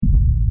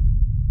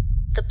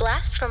The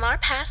Blast from Our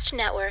Past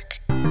Network.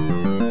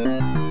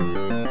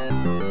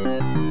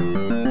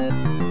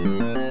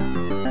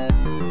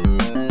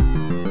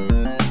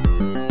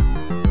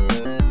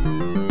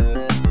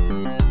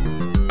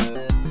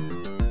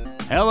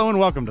 Hello and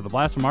welcome to the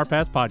Blast from Our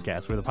Past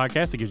podcast. We're the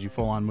podcast that gives you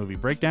full-on movie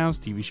breakdowns,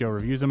 TV show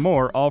reviews, and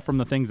more, all from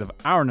the things of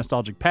our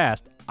nostalgic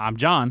past. I'm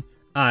John.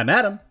 I'm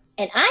Adam.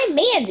 And I'm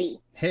Mandy.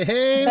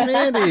 Hey,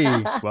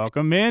 Mandy.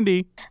 Welcome,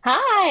 Mandy.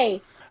 Hi.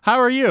 How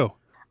are you?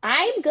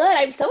 I'm good.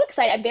 I'm so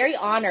excited. I'm very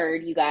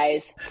honored, you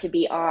guys, to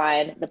be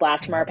on the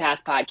Blast from Our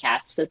Past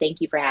podcast. So thank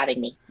you for having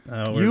me.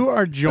 You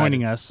are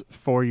joining us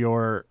for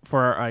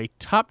a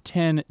top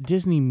 10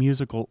 Disney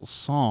musical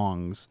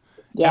songs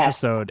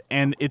episode,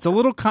 and it's a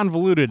little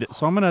convoluted,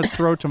 so I'm going to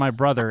throw to my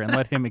brother and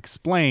let him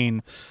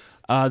explain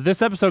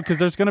this episode, because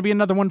there's going to be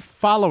another one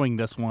following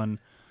this one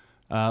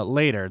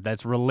later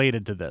that's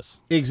related to this.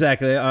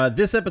 Exactly.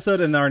 This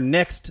episode and our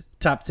next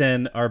top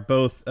 10 are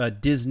both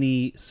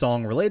Disney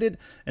song related,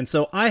 and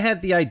so I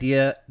had the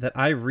idea that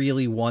I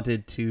really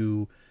wanted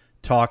to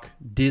talk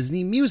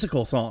Disney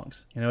musical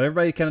songs. You know,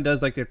 everybody kind of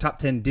does like their top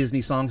 10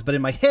 Disney songs, but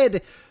in my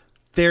head,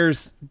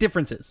 there's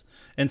differences.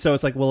 And so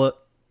it's like, well,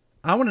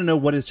 I want to know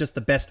what is just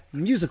the best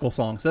musical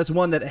song. So that's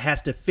one that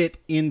has to fit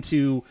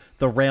into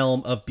the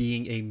realm of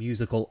being a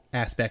musical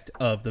aspect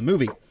of the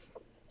movie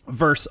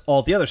versus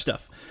all the other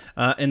stuff.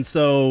 And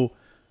so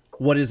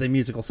what is a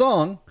musical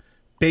song?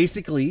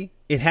 Basically,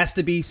 it has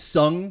to be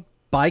sung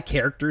by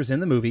characters in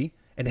the movie.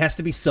 It has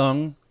to be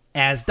sung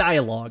as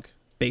dialogue.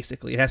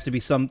 Basically, it has to be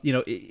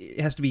it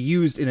has to be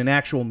used in an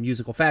actual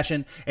musical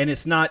fashion, and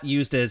it's not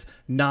used as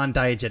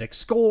non-diegetic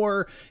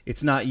score.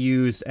 It's not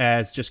used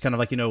as just kind of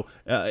like,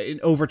 an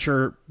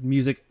overture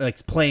music,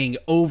 like playing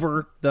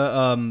over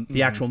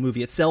the actual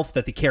movie itself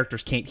that the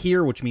characters can't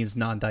hear, which means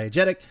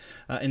non-diegetic.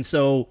 And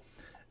so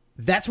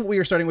that's what we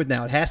are starting with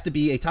now. It has to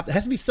be it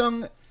has to be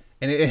sung,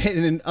 and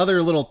in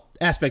other little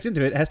aspects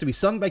into it, it has to be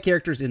sung by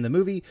characters in the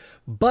movie,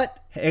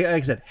 but like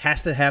I said,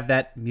 has to have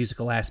that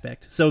musical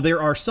aspect. So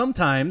there are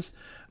sometimes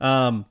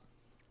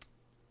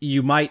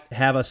you might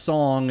have a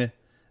song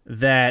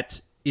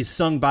that is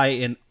sung by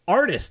an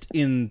artist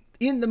in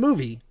the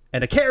movie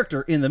and a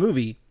character in the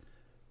movie,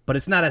 but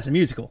it's not as a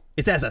musical.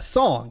 It's as a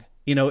song.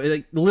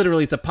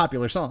 Literally, it's a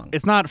popular song.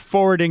 It's not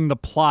forwarding the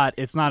plot.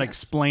 It's not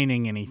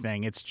explaining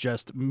anything. It's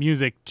just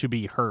music to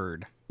be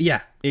heard.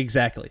 Yeah,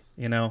 exactly.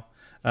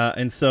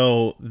 And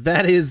so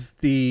that is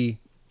the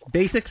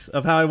basics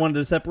of how I wanted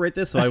to separate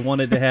this. So I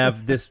wanted to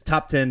have this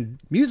top 10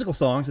 musical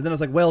songs. And then I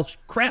was like, well,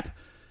 crap.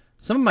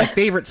 Some of my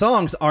favorite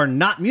songs are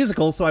not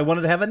musical. So I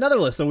wanted to have another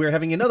list. So we're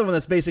having another one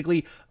that's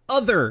basically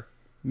other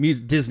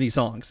Disney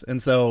songs.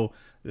 And so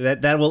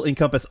that will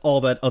encompass all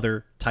that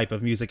other type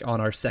of music on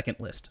our second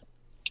list.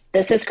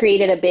 This has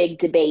created a big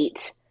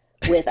debate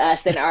with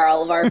us and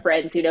all of our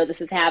friends who know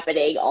this is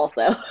happening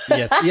also.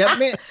 Yes.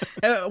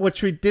 Yeah.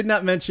 Which we did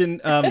not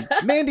mention.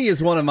 Mandy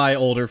is one of my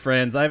older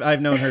friends. I've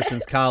known her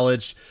since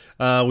college.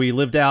 We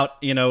lived out,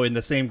 in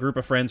the same group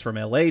of friends from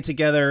LA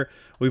together.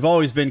 We've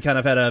always been kind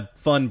of had a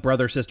fun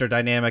brother-sister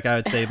dynamic, I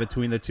would say,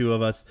 between the two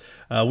of us.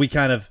 We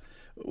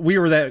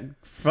were that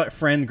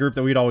friend group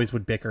that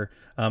would bicker.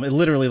 It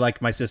literally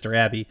like my sister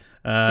Abby.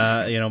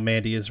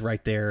 Mandy is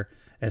right there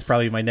as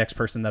probably my next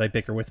person that I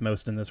bicker with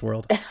most in this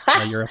world.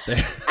 You're up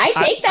there. I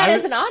take that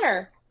as an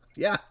honor.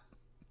 Yeah.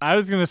 I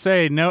was going to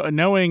say,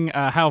 knowing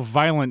how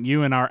violent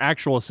you and our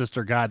actual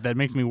sister got, that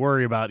makes me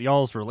worry about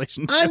y'all's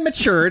relationship. I'm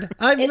matured.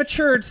 I've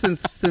matured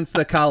since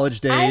the college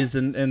days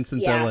and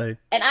since LA.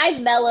 And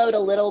I've mellowed a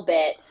little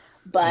bit,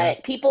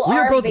 but people we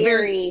are both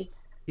very...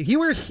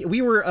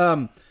 We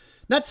were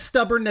not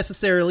stubborn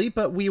necessarily,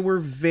 but we were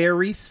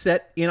very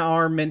set in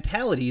our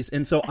mentalities.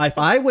 And so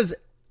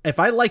if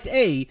I liked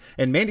A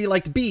and Mandy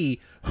liked B,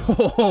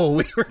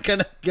 we were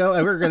gonna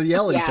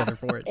yell at each other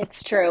for it.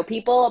 It's true.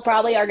 People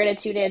probably are going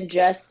to tune in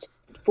just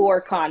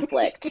for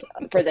conflict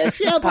for this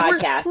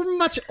podcast. But we're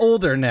much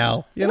older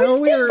now. We're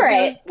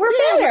different. We're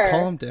better.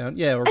 Calm down.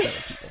 Yeah, we're better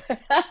people.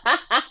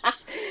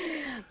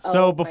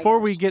 So before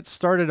we get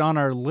started on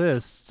our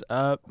lists,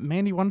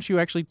 Mandy, why don't you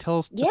actually tell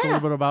us just a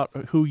little bit about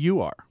who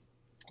you are?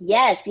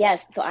 Yes.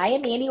 So I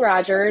am Mandy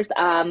Rogers.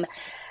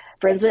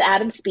 Friends with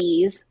Adam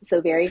Spees,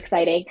 so very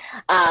exciting.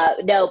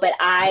 But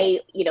I,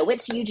 went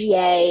to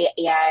UGA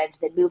and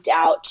then moved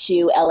out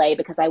to LA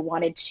because I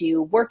wanted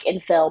to work in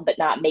film but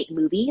not make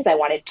movies. I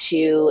wanted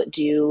to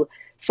do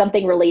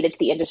something related to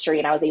the industry,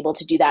 and I was able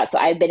to do that. So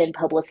I've been in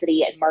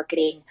publicity and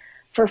marketing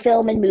for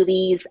film and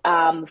movies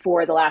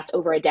for the last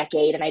over a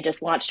decade. And I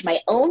just launched my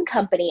own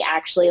company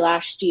actually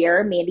last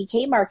year, Mandy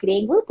K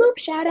Marketing, whoop, whoop,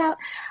 shout out.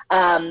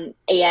 And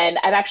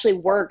I've actually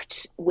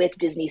worked with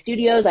Disney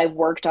Studios. I've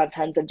worked on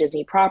tons of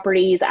Disney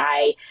properties.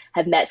 I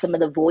have met some of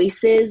the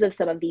voices of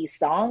some of these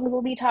songs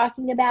we'll be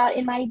talking about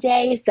in my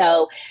day.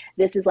 So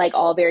this is like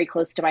all very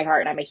close to my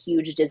heart, and I'm a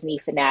huge Disney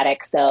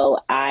fanatic. So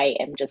I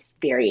am just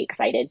very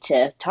excited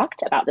to talk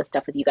about this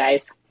stuff with you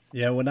guys.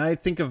 Yeah, when I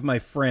think of my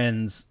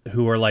friends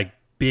who are like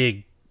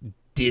big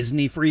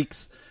Disney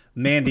freaks,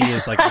 Mandy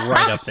is like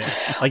right up there.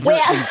 Like, you're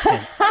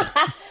intense.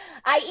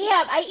 I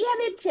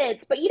am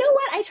intense, but you know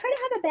what? I try to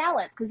have a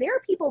balance because there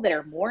are people that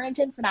are more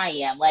intense than I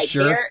am. Like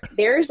Sure.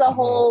 there's a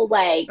whole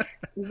like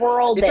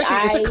world It's that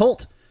like it's a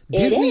cult.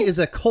 Disney is. is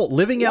a cult.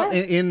 Living out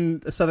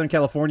in Southern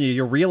California,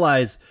 you'll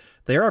realize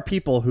there are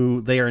people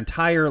who their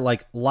entire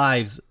like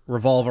lives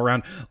revolve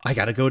around, I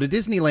got to go to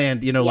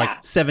Disneyland,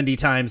 like 70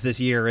 times this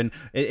year, and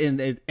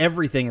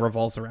everything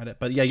revolves around it.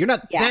 But yeah, you're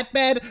not that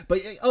bad, but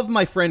of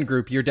my friend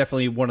group, you're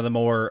definitely one of the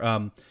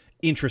more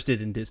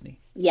interested in Disney.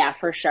 Yeah,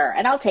 for sure.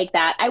 And I'll take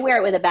that. I wear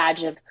it with a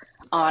badge of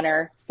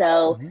honor.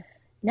 So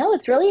no,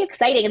 it's really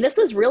exciting. And this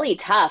was really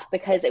tough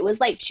because it was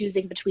like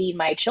choosing between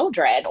my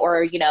children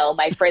or,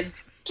 my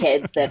friends'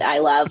 kids that I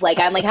love. Like,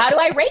 I'm like, how do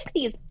I rank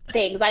these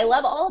things? I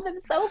love all of them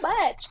so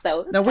much.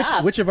 So now,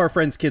 which of our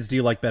friends' kids do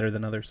you like better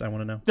than others? I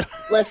want to know.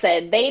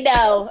 Listen, they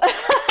know.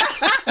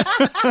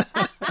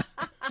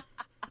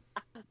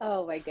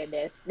 Oh my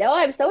goodness. No,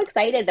 I'm so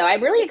excited though.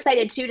 I'm really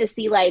excited too to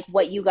see like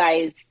what you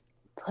guys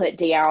put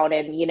down.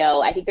 And,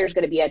 I think there's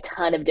going to be a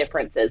ton of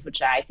differences,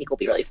 which I think will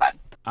be really fun.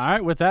 All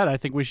right, with that, I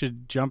think we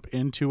should jump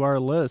into our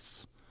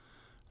lists.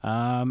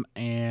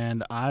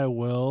 And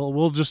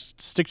we'll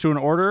just stick to an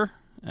order,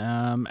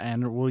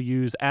 and we'll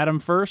use Adam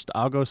first.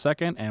 I'll go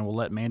second, and we'll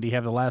let Mandy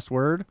have the last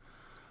word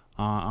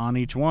on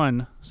each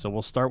one. So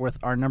we'll start with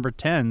our number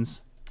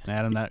 10s. And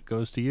Adam, that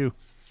goes to you.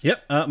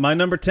 Yep, my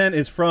number 10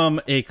 is from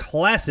a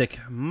classic,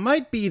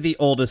 might be the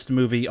oldest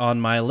movie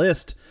on my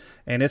list,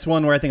 and it's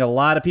one where I think a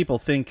lot of people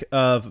think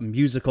of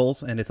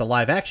musicals, and it's a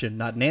live action,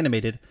 not an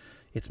animated.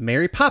 It's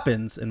Mary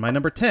Poppins, and my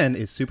number 10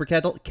 is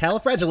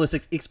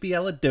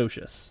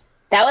Supercalifragilisticexpialidocious.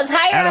 That one's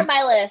higher on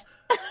my list.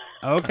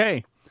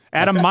 Okay.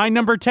 Adam, my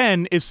number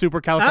 10 is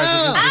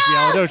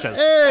Supercalifragilisticexpialidocious.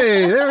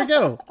 Hey, there we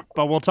go.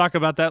 But we'll talk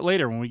about that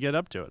later when we get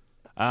up to it.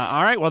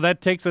 All right, well,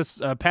 that takes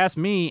us past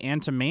me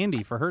and to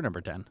Mandy for her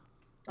number 10.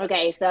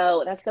 Okay,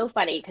 so that's so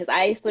funny because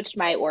I switched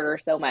my order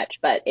so much,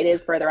 but it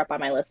is further up on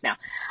my list now.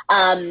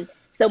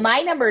 So my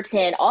number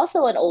 10,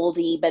 also an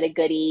oldie but a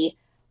goodie,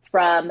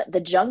 from The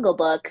Jungle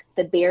Book,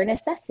 The Bare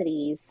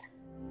Necessities.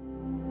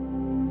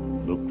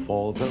 Look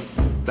for the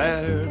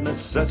bare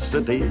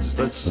necessities,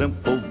 the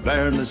simple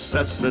bare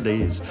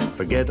necessities.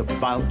 Forget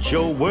about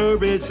your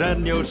worries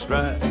and your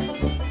strife.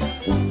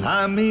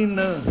 I mean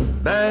the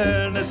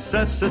bare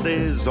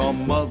necessities are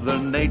Mother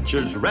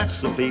Nature's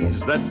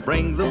recipes that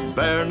bring the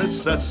bare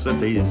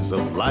necessities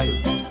of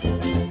life.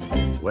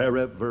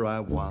 Wherever I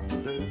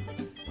wander.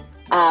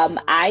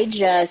 I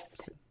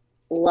just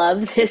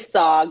love this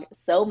song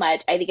so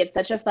much. I think it's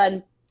such a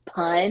fun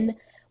pun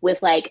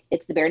with like,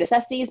 it's the bare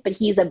necessities, but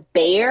he's a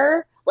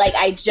bear. Like,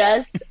 I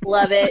just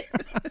love it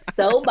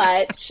so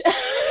much.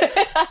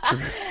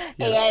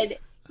 And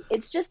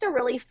it's just a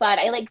really fun,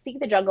 I think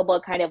The Jungle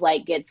Book kind of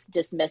like gets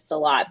dismissed a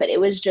lot, but it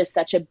was just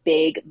such a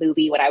big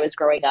movie when I was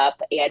growing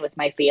up and with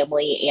my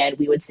family, and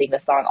we would sing the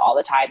song all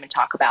the time and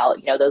talk about,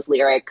 those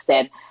lyrics.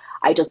 And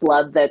I just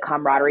love the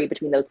camaraderie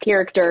between those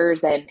characters.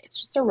 And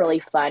it's just a really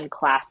fun,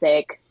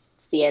 classic,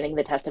 standing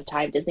the test of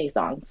time Disney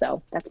song.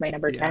 So that's my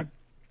number 10.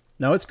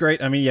 No, it's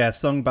great. I mean,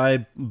 sung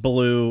by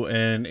Blue,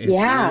 and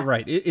you're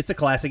right. It's a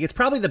classic. It's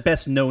probably the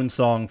best known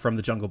song from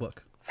The Jungle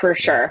Book. For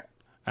sure.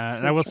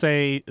 And I will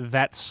say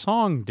that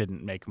song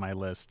didn't make my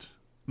list.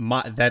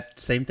 That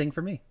same thing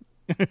for me.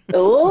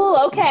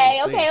 Oh,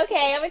 okay.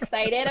 I'm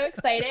excited.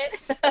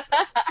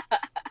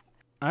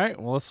 All right,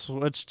 well, let's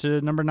switch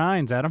to number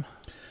 9s, Adam.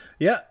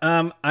 Yeah,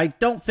 I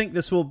don't think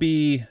this will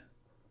be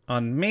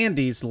on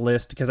Mandy's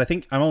list because I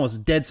think I'm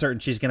almost dead certain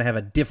she's going to have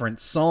a different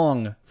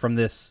song from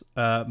this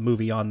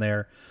movie on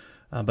there.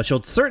 But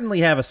she'll certainly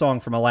have a song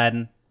from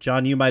Aladdin.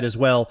 John, you might as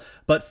well.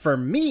 But for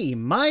me,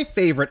 my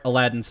favorite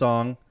Aladdin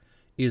song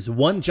is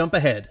One Jump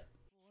Ahead.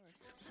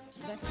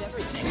 That's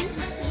everything.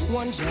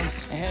 One jump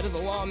ahead of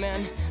the law,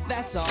 man.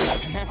 That's all,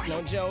 and that's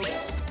no joke.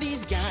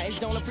 These guys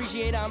don't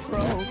appreciate I'm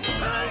pro.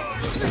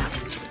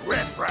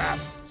 Riff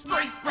raff,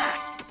 straight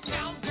raff.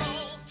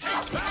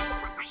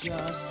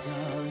 Just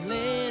a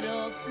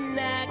little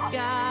snack,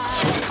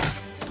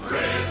 guys.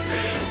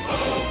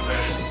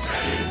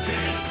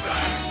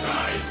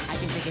 I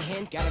can take a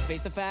hint, gotta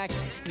face the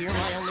facts. You're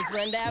my only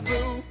friend,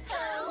 Abu.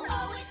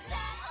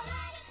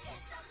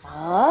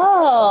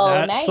 Oh,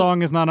 that nice.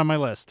 song is not on my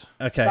list.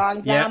 Okay.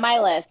 Song's not on my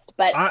list,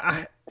 but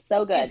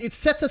so good. It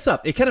sets us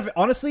up. It kind of,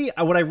 honestly,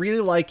 what I really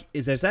like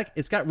is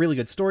it's got really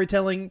good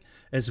storytelling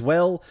as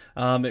well.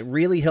 It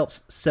really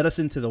helps set us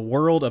into the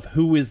world of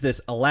who is this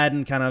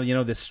Aladdin, kind of,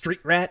 this street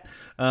rat.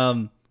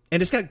 And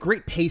it's got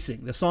great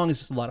pacing. The song is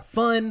just a lot of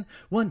fun.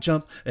 One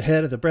jump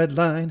ahead of the bread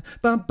line.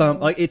 Bum, bum.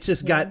 Like, it's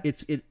just got,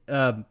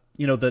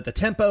 the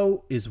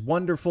tempo is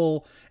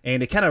wonderful,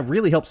 and it kind of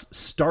really helps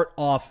start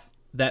off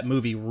that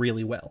movie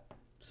really well.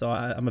 So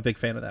I'm a big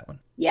fan of that one.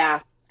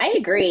 Yeah, I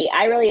agree.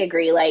 I really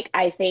agree. Like,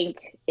 I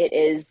think it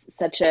is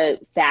such a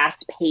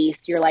fast pace.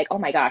 You're like, oh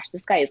my gosh,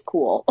 this guy is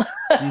cool.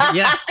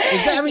 Yeah,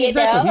 exactly. I mean,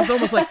 exactly. He's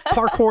almost like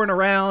parkouring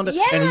around.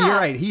 Yeah. And you're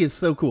right. He is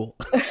so cool.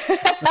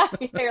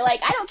 You're like,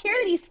 I don't care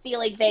that he's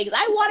stealing things.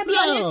 I want to be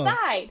on his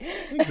side.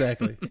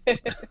 Exactly.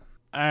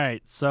 All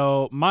right,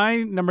 so my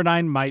number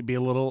 9 might be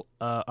a little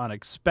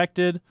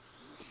unexpected.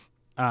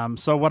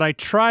 So what I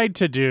tried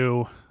to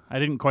do, I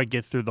didn't quite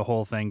get through the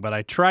whole thing, but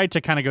I tried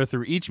to kind of go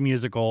through each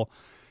musical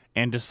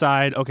and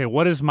decide, okay,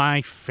 what is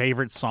my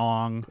favorite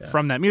song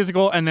from that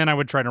musical? And then I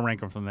would try to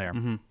rank them from there.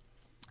 Mm-hmm.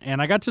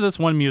 And I got to this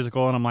one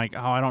musical, and I'm like,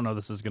 oh, I don't know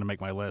this is going to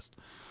make my list.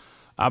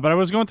 But I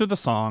was going through the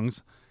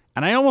songs,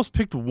 and I almost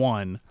picked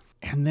one.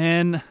 And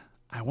then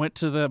I went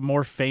to the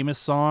more famous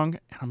song,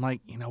 and I'm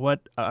like, you know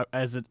what?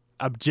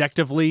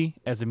 Objectively,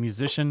 as a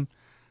musician,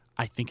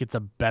 I think it's a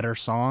better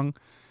song.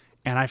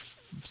 And I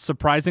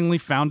surprisingly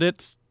found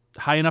it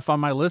high enough on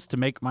my list to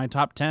make my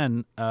top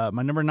 10. My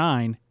number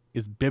 9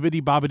 is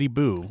Bibbidi Bobbidi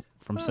Boo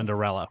from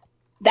Cinderella.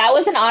 That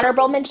was an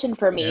honorable mention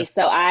for me,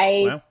 so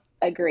I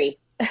agree.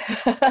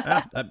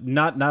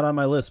 Not on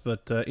my list,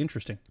 but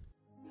interesting.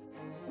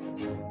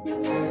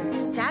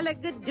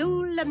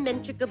 Salagadoola,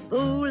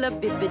 menchikaboola,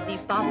 bibbidi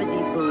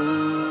bobbidi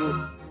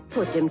boo.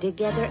 Put them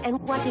together, and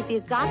what have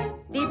you got?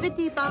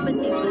 Bibbidi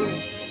bobbidi boo.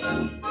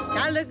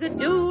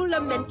 Salagadoola,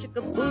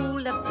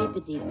 menchikaboola,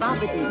 bibbidi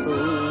bobbidi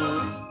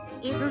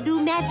boo. It'll do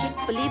magic,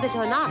 believe it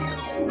or not.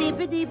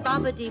 Bibbidi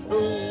bobbidi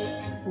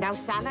boo. Now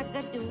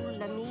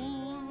salagadoola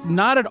means...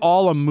 Not at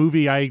all a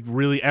movie I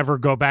really ever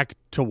go back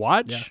to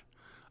watch.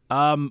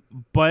 Yeah.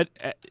 But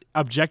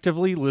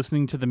objectively,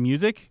 listening to the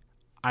music,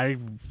 I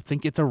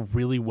think it's a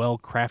really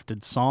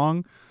well-crafted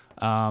song.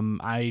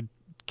 I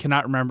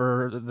cannot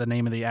remember the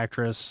name of the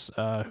actress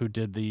who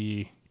did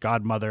the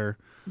godmother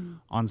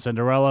on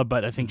Cinderella,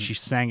 but I think she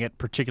sang it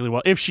particularly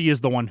well, if she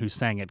is the one who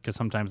sang it, because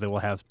sometimes they will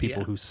have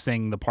people who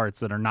sing the parts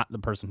that are not the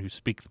person who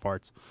speaks the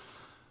parts.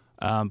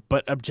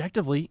 But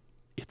objectively,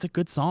 it's a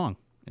good song.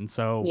 And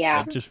so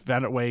I just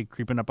found it way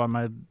creeping up on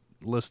my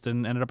list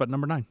and ended up at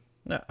number 9.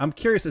 No, I'm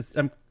curious.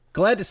 I'm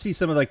glad to see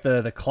some of like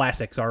the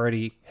classics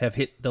already have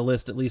hit the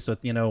list, at least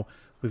with,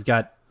 we've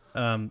got,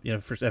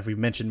 first, as we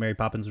mentioned, Mary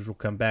Poppins, which we'll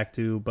come back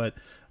to, but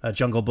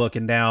Jungle Book,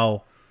 and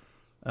now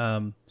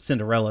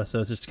Cinderella. So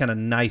it's just kind of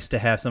nice to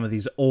have some of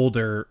these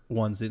older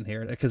ones in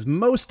here, because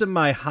most of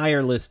my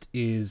higher list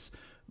is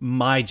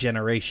my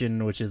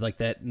generation, which is like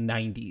that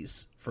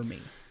 90s for me.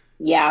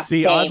 Yeah.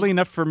 See, same. oddly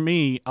enough for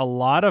me, a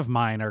lot of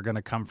mine are going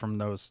to come from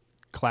those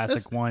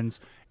classic ones.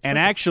 And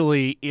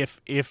actually,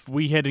 if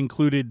we had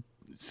included,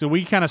 so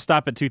we kind of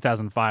stop at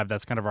 2005.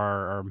 That's kind of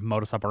our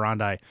modus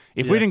operandi.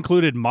 If we'd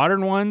included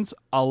modern ones,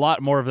 a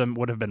lot more of them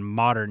would have been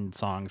modern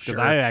songs. Because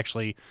I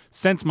actually,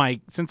 since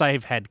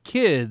I've had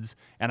kids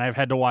and I've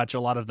had to watch a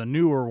lot of the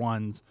newer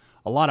ones,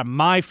 a lot of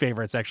my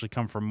favorites actually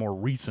come from more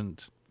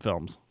recent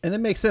films. And it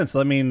makes sense.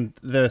 I mean,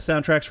 the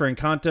soundtracks for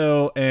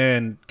Encanto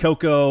and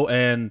Coco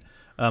and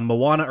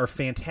Moana are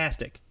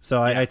fantastic.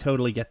 So I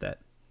totally get that.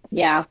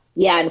 Yeah.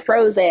 Yeah. And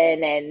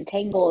Frozen and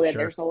Tangled, and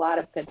there's a lot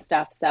of good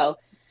stuff. So,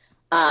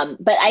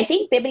 but I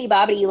think Bibbidi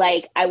Bobbidi,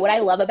 what I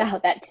love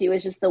about that too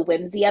is just the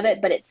whimsy of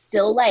it, but it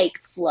still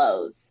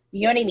flows.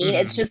 You know what I mean?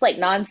 It's just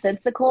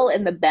nonsensical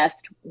in the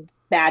best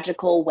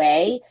magical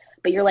way,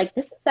 but you're like,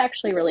 this is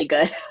actually really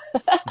good.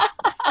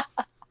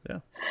 Yeah.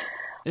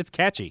 It's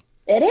catchy.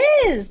 It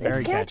is.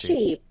 Very it's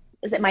catchy.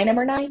 Is it my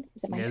number 9? Is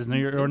it my It is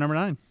your number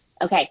 9.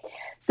 Okay.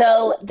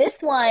 So this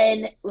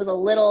one was a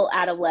little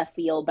out of left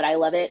field, but I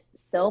love it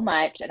so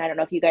much. And I don't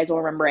know if you guys will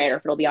remember it or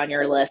if it'll be on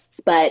your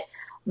lists, but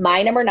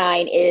my number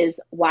 9 is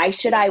Why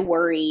Should I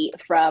Worry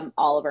from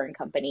Oliver and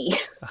Company.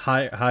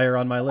 Higher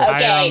on my list.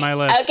 Okay. Higher on my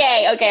list.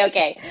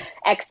 Okay.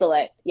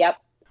 Excellent. Yep.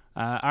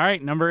 All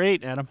right. Number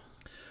 8, Adam.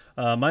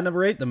 My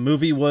number 8, the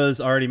movie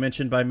was already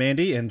mentioned by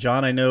Mandy, and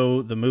John, I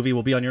know the movie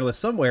will be on your list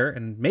somewhere,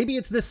 and maybe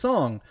it's this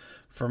song.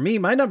 For me,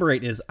 my number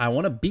 8 is I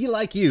Want to Be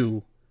Like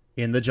You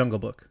in The Jungle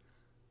Book.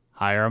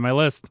 Higher on my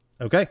list.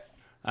 Okay.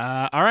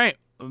 All right.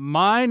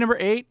 My number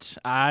 8,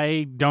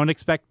 I don't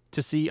expect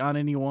to see on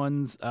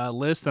anyone's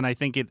list, and I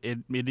think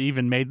it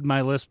even made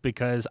my list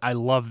because I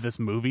love this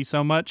movie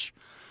so much.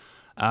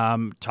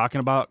 Talking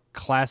about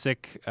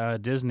classic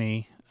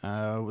Disney,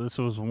 this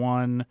was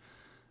one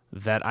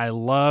that I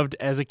loved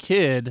as a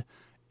kid,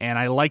 and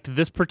I liked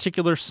this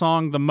particular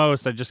song the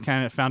most. I just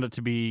kind of found it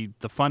to be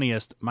the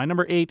funniest. My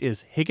number 8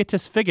 is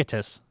Higatus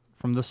Figatus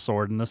from The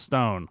Sword and the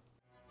Stone.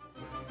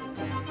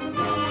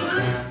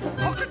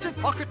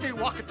 Hockety,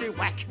 wockety,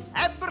 whack.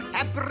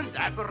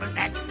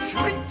 Abracadabra,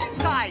 shrink in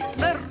size,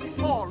 very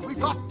small. We've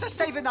got to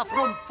save enough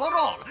room for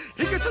all.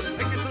 Higatus,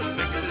 Figatus,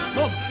 Figatus,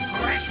 boom.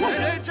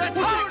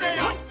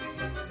 Crescentitonium.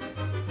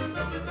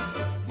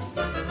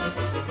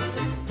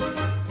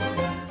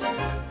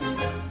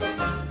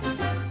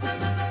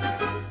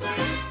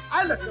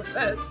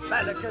 Alakazaz,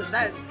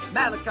 Malakazaz,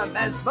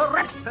 Malakazaz,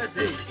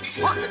 Barepity.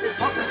 Wockety,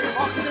 wockety,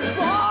 wockety,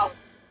 whoa.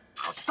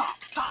 Oh, stop.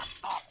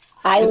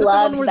 I Is it the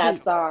love one where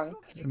that song.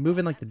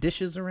 Moving the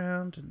dishes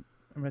around.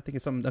 I'm thinking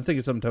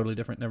something totally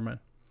different. Never mind.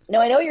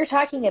 No, I know what you're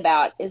talking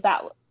about. Is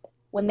that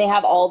when they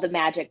have all the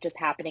magic just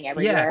happening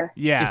everywhere?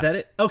 Yeah. Is that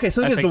it? Okay,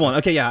 so it is the one.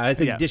 Okay, yeah, I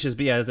think dishes.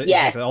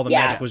 But all the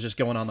magic was just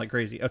going on like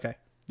crazy. Okay.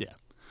 Yeah.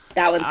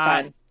 That one's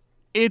fun.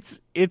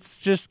 It's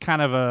just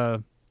kind of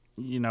a,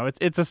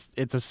 it's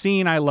a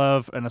scene I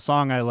love and a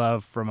song I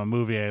love from a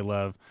movie I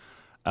love.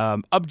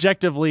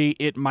 Objectively,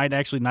 it might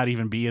actually not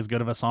even be as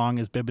good of a song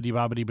as Bibbidi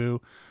Bobbidi Boo.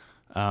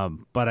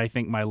 But I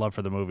think my love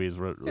for the movie is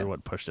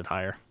what pushed it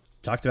higher.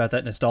 Talked about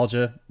that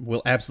nostalgia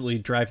will absolutely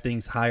drive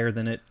things higher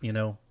than it,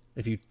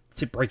 if you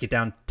break it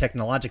down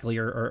technologically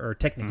or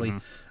technically.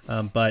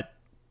 But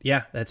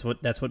yeah, that's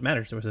what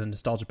matters. There was a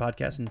nostalgia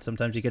podcast, and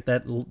sometimes you get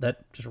that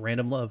just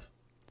random love.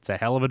 It's a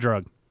hell of a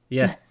drug.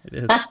 Yeah, it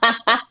is.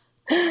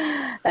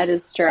 That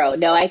is true.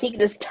 No, I think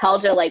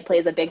nostalgia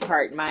plays a big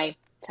part in my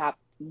top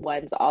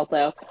ones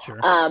also. Sure.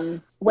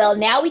 Well,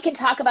 now we can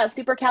talk about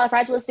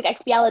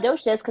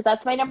supercalifragilisticexpialidocious because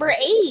that's my number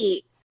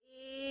 8.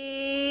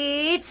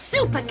 It's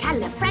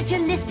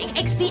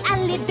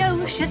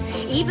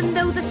supercalifragilisticexpialidocious, even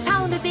though the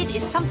sound of it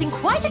is something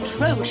quite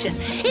atrocious.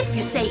 If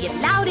you say it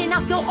loud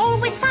enough, you'll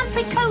always sound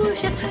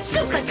precocious.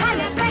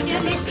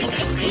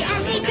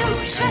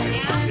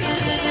 Supercalifragilisticexpialidocious.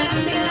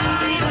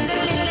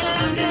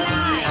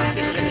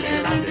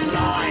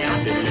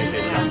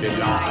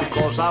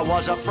 Because I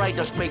was afraid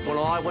to speak when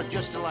I was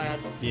just a lad.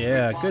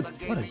 Yeah, good.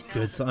 What a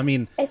good song. I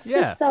mean, it's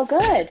just so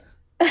good.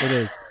 It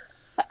is.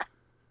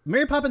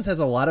 Mary Poppins has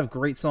a lot of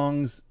great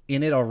songs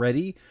in it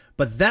already,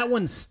 but that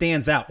one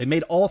stands out. It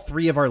made all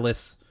 3 of our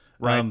lists.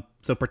 Right.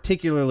 So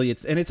particularly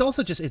it's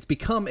also it's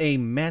become a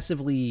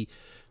massively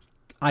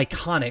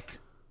iconic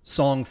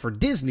song for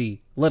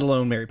Disney, let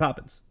alone Mary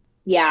Poppins.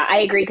 Yeah, I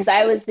agree, because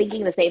I was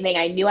thinking the same thing.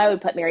 I knew I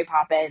would put Mary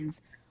Poppins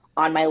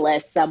on my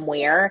list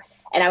somewhere,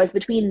 and I was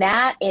between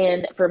that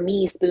and, for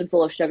me,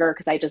 Spoonful of Sugar,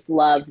 because I just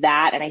love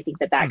that, and I think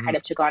that kind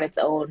of took on its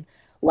own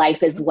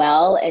life as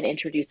well and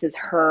introduces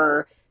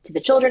her to the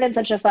children in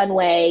such a fun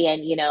way.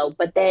 And,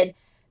 but then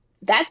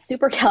that's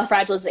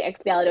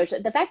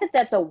supercalifragilisticexpialidocious. The fact that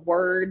that's a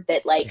word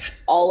that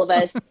all of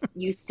us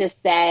used to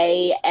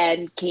say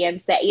and can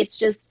say, it's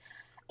just,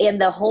 and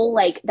the whole,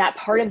 that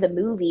part of the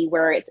movie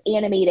where it's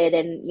animated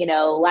and,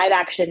 live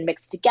action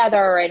mixed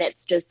together, and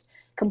it's just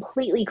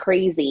completely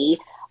crazy.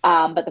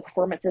 But the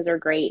performances are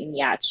great, and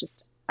yeah, it's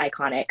just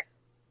iconic.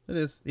 It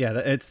is. Yeah.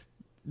 It's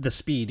the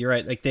speed. You're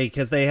right.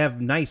 Because they have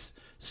nice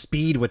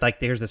speed with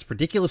there's this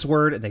ridiculous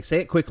word and they say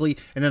it quickly,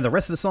 and then the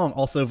rest of the song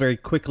also very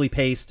quickly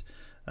paced.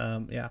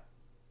 Yeah,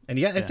 and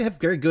you have to have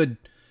very good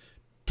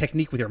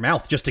technique with your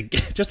mouth just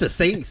to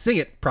sing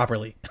it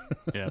properly.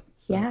 Yeah.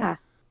 Yeah.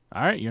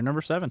 All right, your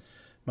number 7.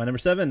 My number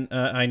 7,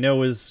 I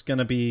know, is going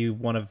to be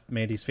one of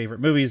Mandy's favorite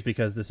movies,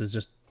 because this is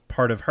just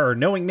part of her.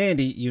 Knowing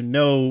Mandy,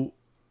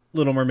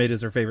 Little Mermaid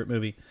is her favorite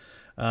movie.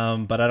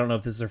 But I don't know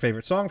if this is her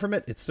favorite song from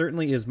it. It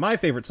certainly is my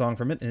favorite song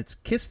from it, and it's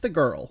Kiss the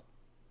Girl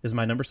is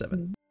my number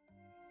 7.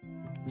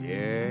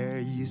 There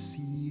you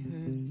see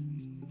her,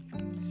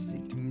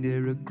 sitting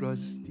there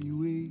across the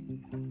way.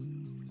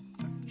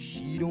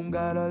 She don't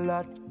got a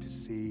lot to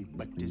say,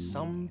 but there's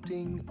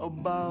something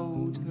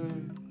about her.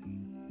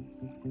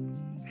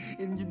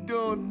 And you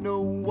don't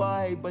know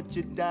why, but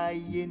you're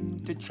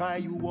dying to try.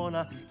 You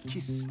wanna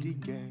kiss the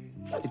girl.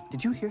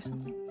 Did you hear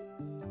something?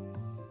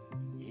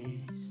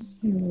 Yes.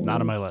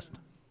 Not on my list.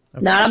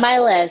 Okay. Not on my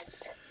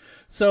list.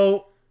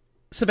 So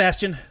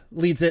Sebastian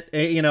leads it.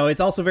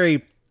 It's also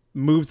very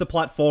moves the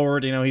plot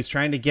forward. He's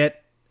trying to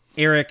get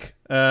Eric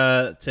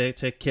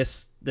to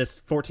kiss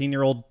this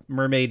 14-year-old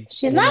mermaid.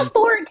 She's not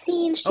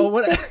 14. She's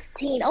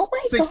 16. Oh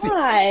my 16.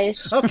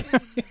 gosh. Okay.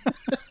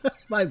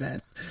 My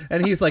bad.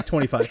 And he's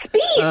 25.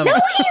 Speed. No,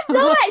 he's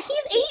not. He's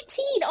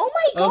 18. Oh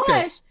my gosh.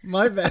 Okay.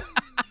 My bad.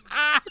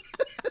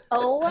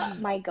 Oh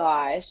my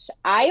gosh.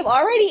 I am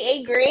already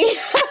angry.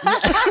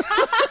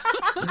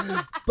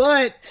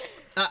 But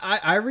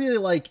I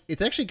really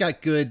it's actually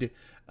got good,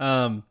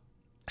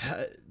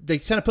 they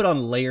kind of put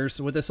on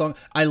layers with this song.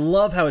 I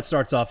love how it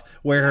starts off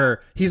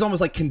where he's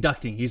almost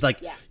conducting. He's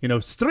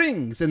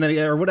strings, and then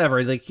or whatever,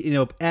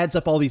 adds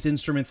up all these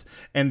instruments,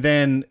 and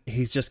then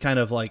he's just kind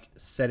of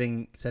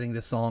setting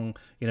the song,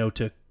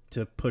 to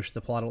push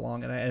the plot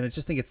along. And I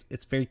just think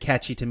it's very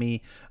catchy to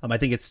me. I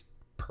think it's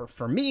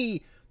for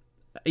me.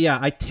 Yeah,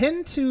 I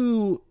tend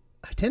to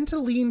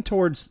lean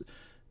towards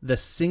the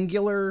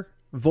singular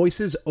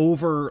voices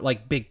over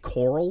big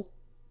choral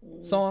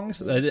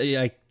songs.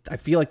 I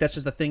feel like that's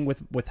just the thing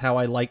with how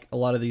I like a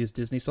lot of these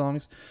Disney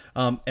songs.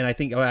 And I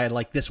think I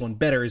like this one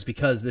better is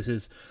because this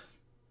is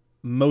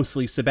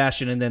mostly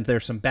Sebastian, and then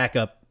there's some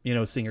backup,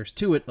 singers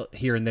to it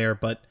here and there,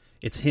 but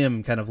it's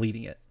him kind of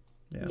leading it.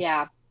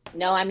 Yeah.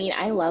 No, I mean,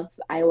 I love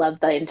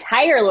the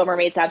entire Little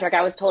Mermaid soundtrack.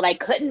 I was told I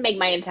couldn't make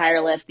my entire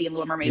list the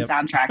Little Mermaid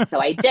soundtrack, so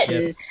I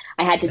didn't. Yes.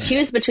 I had to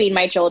choose between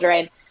my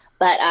children.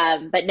 But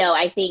no,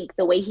 I think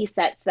the way he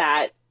sets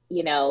that,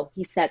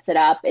 he sets it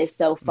up is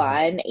so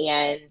fun,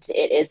 and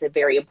it is a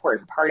very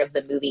important part of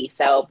the movie.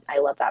 So I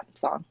love that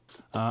song.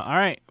 All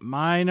right.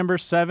 My number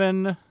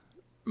 7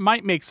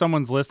 might make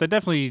someone's list. I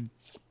definitely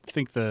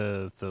think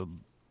the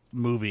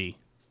movie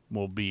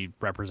will be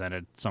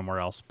represented somewhere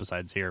else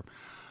besides here.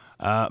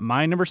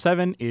 My number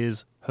 7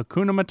 is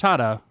Hakuna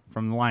Matata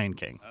from The Lion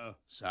King. Oh,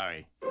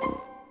 sorry.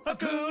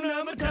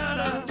 Hakuna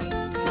Matata,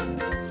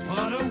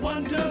 what a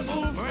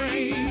wonderful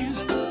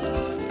phrase.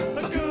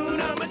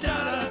 Hakuna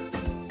Matata,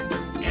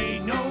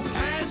 ain't no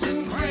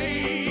passing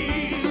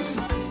craze.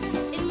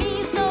 It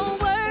means no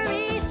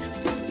worries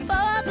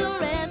for the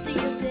rest of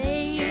your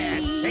days. Yeah,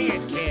 sing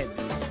it, kid.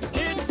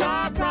 It's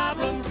our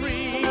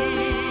problem-free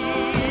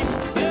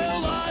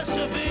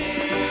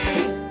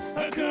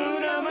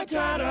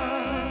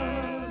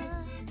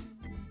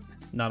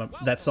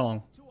That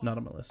song, not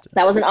on my list.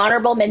 That was an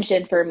honorable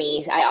mention for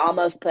me. I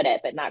almost put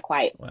it, but not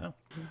quite. Wow.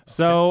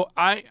 So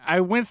I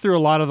went through a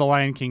lot of the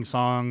Lion King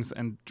songs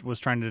and was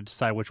trying to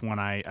decide which one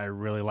I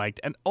really liked.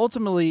 And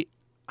ultimately,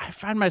 I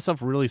find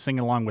myself really singing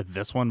along with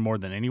this one more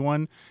than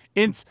anyone.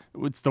 It's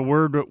the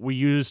word we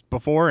used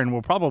before and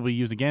we'll probably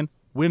use again,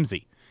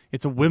 whimsy.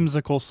 It's a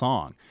whimsical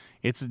song.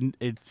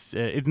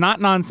 It's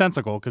not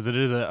nonsensical because it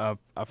is a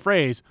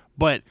phrase,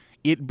 but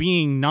it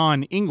being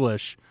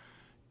non-English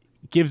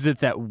gives it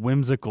that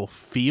whimsical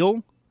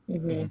feel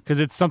because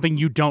it's something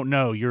you don't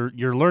know.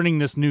 You're learning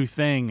this new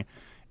thing,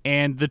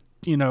 and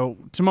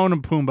Timon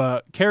and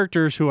Pumbaa,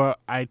 characters who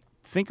I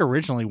think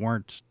originally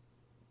weren't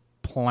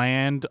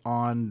planned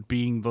on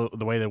being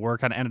the way they were,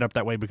 kind of ended up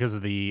that way because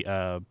of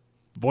the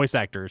voice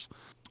actors,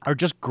 are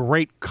just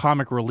great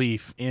comic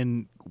relief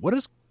in what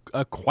is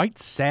a quite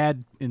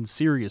sad and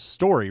serious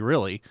story,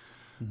 really.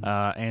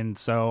 And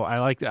so I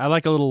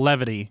like a little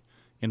levity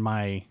in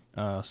my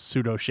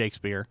pseudo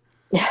Shakespeare.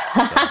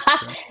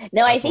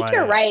 No, I think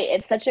you're right.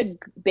 It's such a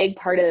big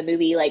part of the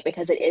movie, like,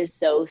 because it is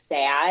so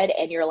sad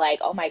and you're like,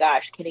 oh my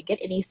gosh, can it get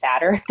any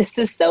sadder? This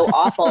is so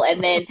awful.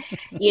 And then,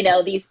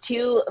 these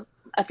two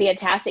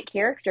fantastic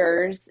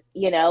characters,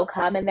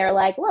 come and they're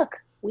like, look,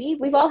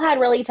 we've all had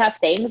really tough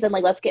things and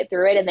like, let's get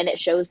through it. And then it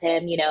shows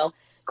him,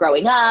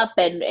 growing up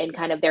and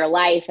kind of their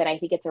life. And I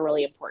think it's a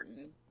really important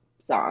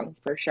song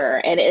for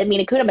sure. And I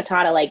mean, Hakuna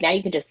Matata, like now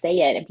you can just say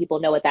it and people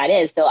know what that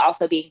is. So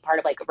also being part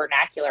of like a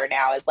vernacular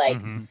now is like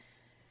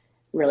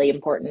really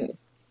important.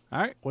 All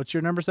right. What's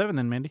your number 7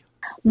 then, Mandy?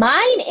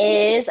 Mine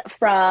is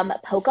from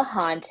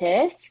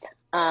Pocahontas.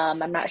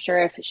 I'm not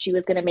sure if she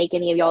was going to make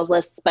any of y'all's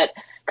lists, but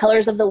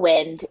Colors of the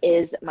Wind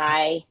is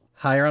my...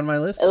 higher on my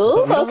list. Ooh,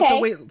 but we don't okay. have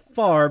to wait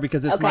far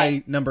because it's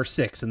my number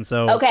 6. And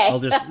so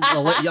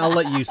I'll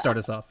let you start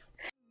us off.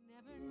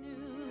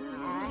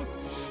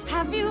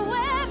 Have you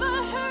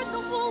ever heard the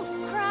wolf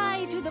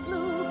cry to the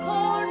blue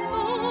corn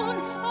moon,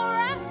 or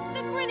ask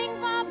the grinning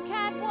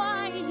bobcat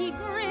why he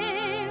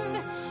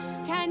grinned?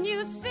 Can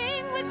you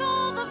sing with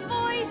all the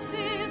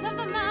voices of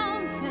the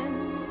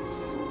mountain?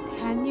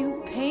 Can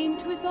you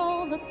paint with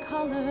all the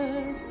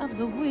colors of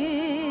the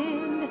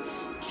wind?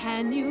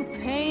 Can you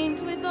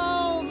paint with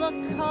all the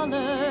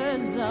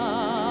colors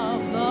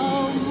of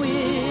the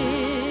wind?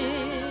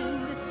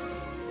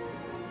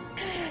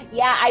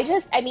 Yeah, I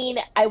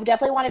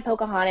definitely wanted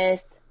Pocahontas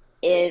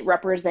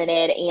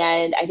represented,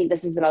 and I think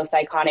this is the most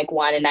iconic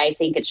one, and I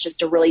think it's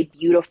just a really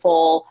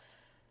beautiful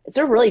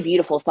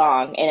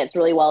song, and it's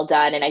really well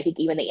done, and I think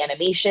even the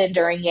animation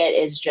during it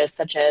is just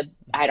such a,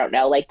 I don't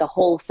know, like the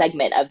whole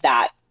segment of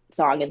that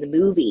song in the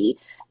movie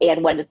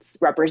and what it's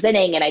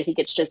representing, and I think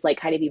it's just like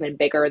kind of even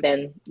bigger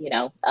than,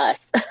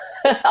 us,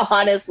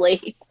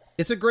 honestly.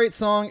 It's a great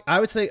song.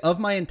 I would say of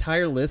my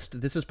entire list,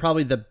 this is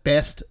probably the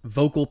best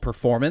vocal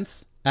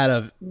performance out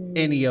of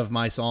any of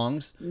my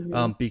songs,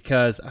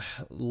 because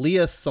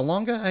Lea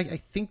Salonga,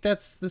 I think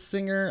that's the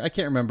singer. I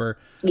can't remember.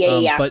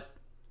 Yeah. But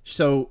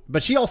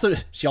she also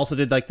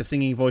did like the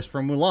singing voice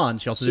for Mulan.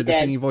 She also did the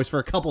singing voice for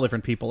a couple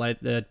different people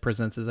at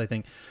Presences, I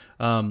think.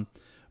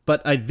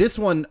 But this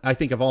one, I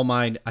think of all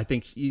mine, I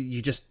think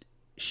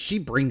she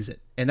brings it.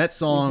 And that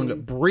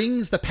song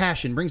brings the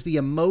passion, brings the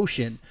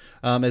emotion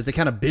as it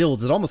kind of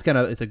builds.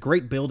 It's a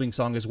great building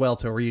song as well,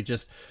 to where you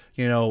just,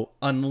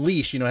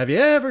 unleash. Have you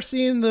ever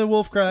seen the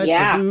wolf cry to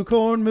the blue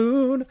corn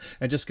moon?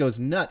 And just goes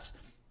nuts.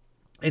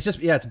 It's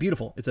just, it's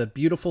beautiful. It's a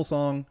beautiful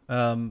song.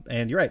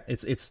 And you're right.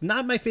 It's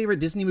not my favorite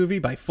Disney movie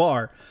by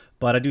far,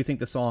 but I do think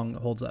the song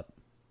holds up.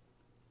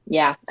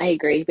 Yeah, I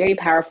agree. Very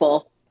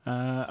powerful.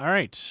 All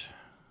right.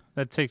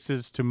 That takes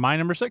us to my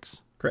number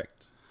 6.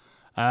 Correct.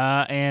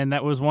 And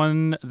that was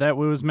one that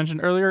was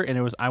mentioned earlier, and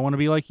it was I Want to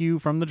Be Like You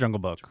from The Jungle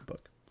Book.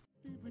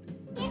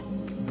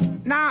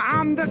 Now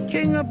I'm the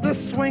king of the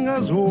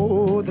swingers,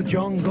 oh, the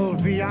jungle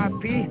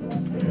VIP.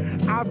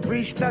 I've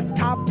reached the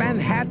top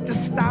and had to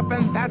stop,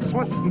 and that's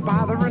what's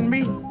bothering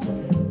me.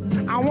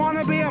 I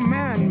want to be a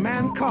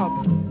man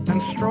cub,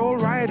 and stroll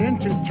right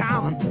into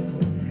town,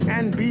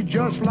 and be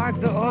just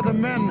like the other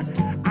men.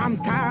 I'm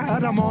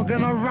tired of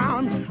walking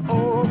around.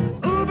 Oh,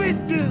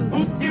 ooby-doo,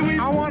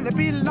 I want to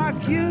be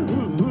like you.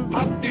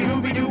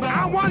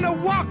 I want to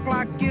walk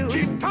like you,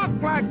 talk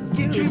like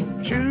you. You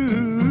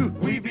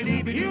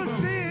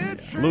see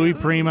it's true. Louis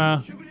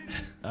Prima,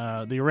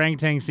 the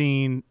orangutan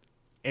scene.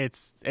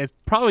 It's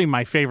probably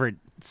my favorite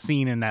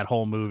scene in that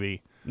whole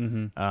movie.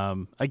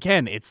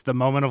 Again, it's the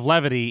moment of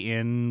levity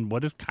in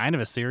what is kind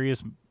of a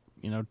serious,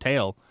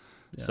 tale.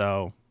 Yeah.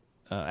 So,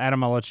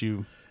 Adam, I'll let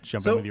you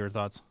jump in with your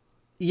thoughts.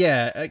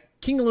 Yeah,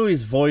 King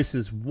Louis' voice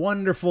is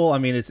wonderful. I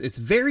mean, it's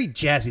very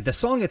jazzy. The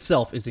song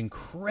itself is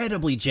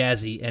incredibly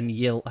jazzy, and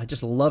I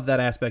just love that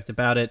aspect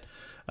about it.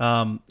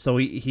 So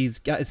it's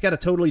got a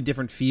totally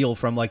different feel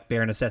from like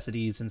Bare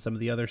Necessities and some of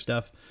the other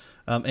stuff.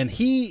 And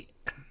he,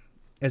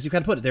 as you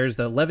kind of put it, there's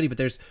the levity, but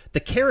there's the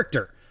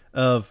character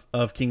of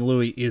King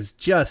Louis is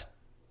just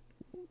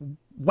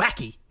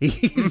wacky.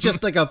 He's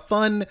just like a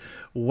fun,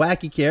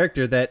 wacky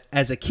character that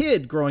as a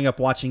kid growing up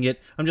watching it,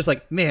 I'm just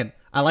like, man,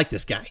 I like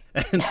this guy.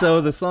 And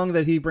so the song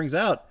that he brings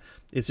out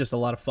is just a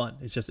lot of fun.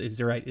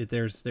 You're right.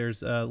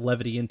 There's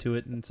levity into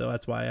it, and so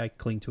that's why I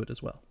cling to it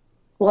as well.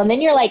 Well, and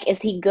then you're like, is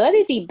he good?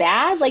 Is he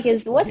bad? Like,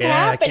 what's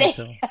happening? I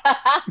can't tell.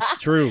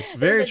 True.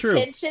 Very true.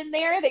 There's a tension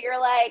there that you're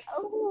like,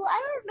 oh,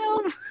 I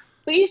don't know.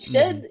 We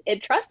should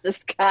trust this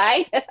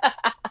guy.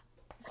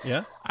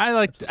 Yeah. I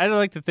like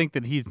to think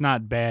that he's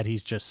not bad.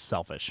 He's just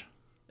selfish.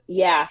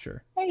 Yeah.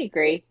 Sure. I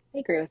agree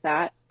with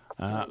that.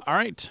 All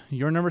right.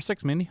 Your number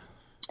 6, Mindy.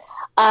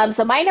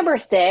 So my number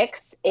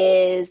 6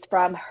 is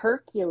from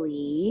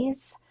Hercules.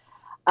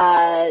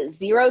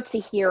 Zero to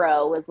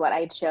Hero was what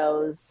I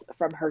chose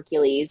from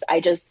Hercules.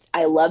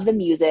 I love the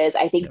muses.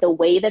 I think the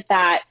way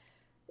that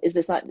is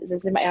this on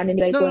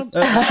anybody's list?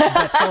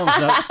 That song's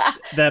not.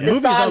 That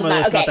movie's on my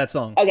list, okay. not that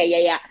song.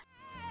 Okay, yeah.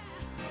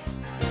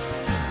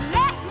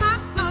 Bless my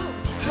soul,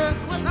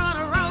 Herc was on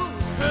a roll,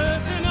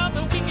 person of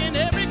the week in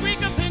every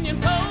Greek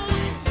opinion poll.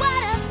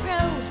 What a pro,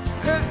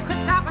 Herc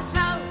could stop a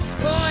show,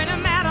 point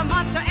him at a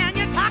monster and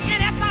you're talking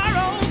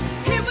SRO.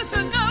 He was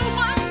the no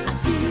one, a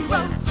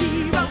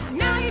 0-0.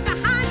 Now he's a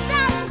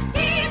honcho,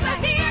 he's a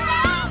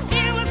hero.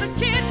 He was a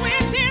kid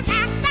with his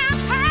act down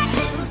pat.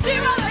 From 0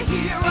 to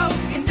hero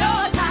in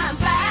no time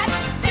flat.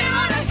 0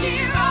 to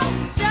hero,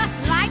 just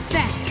like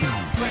that.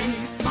 When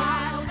he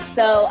smiled.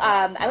 So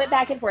I went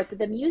back and forth, but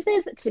the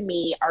muses to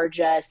me are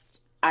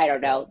just, I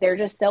don't know, they're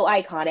just so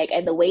iconic.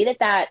 And the way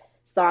that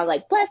song,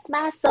 like, bless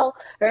my soul,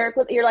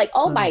 you're like,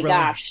 oh my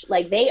gosh,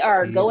 like they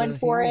are going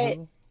for it.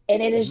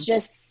 And it is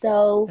just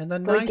so And the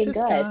freaking nicest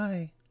good.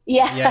 guy.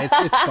 Yeah.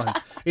 It's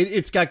fun.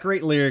 It's got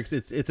great lyrics.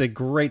 It's a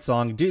great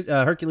song.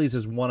 Hercules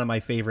is one of my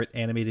favorite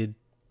animated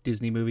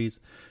Disney movies,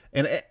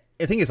 and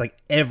I think it's like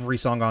every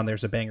song on there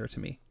is a banger to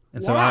me.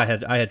 And so I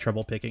had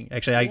trouble picking.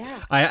 Actually,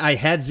 I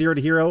had Zero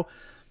to Hero,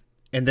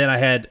 and then I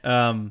had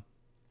and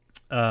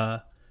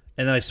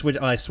then I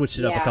switched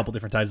it up a couple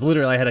different times.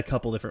 Literally, I had a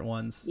couple different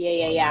ones.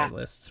 on my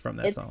lists from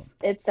that song.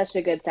 It's such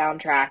a good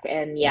soundtrack,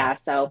 and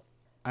so.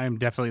 I am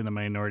definitely in the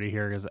minority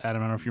here because Adam,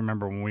 I don't know if you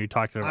remember when we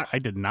talked about it. I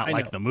did not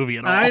like the movie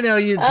at all. I know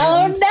you didn't.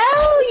 Oh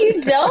no,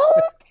 you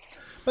don't.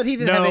 But he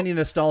didn't have any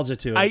nostalgia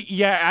to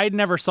it. I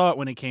never saw it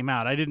when it came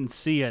out. I didn't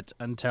see it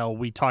until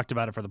we talked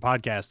about it for the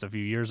podcast a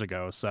few years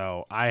ago.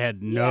 So I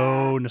had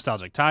no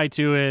nostalgic tie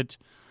to it.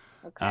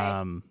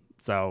 Okay.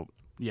 So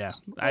yeah,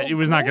 it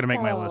was not going to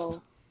make my list.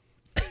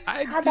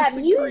 God, that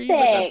music. But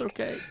that's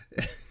okay.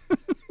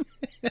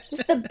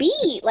 Just the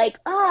beat, like,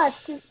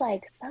 it's just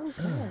like so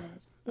good.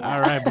 Yeah.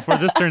 All right, before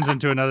this turns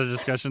into another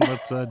discussion,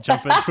 let's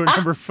jump into our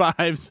number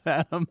 5s,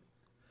 Adam.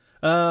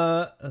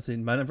 Let's see.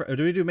 My number.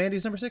 Do we do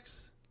Mandy's number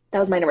 6? That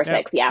was my number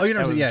 6. Yeah. Oh, your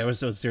number 6. Yeah, it was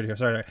so Zero to Hero.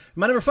 Sorry.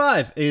 My number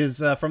 5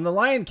 is from The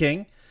Lion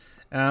King,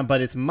 but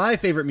it's my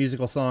favorite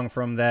musical song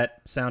from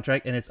that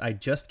soundtrack, and it's "I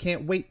Just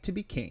Can't Wait to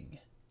Be King."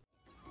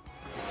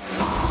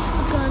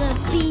 I'm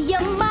gonna be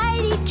a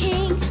mighty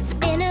king, so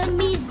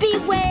enemies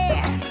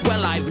beware.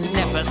 Well, I've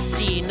never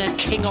seen a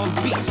king on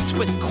beast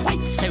with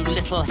quite so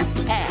little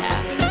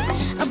hair.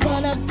 I'm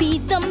gonna be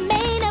the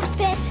main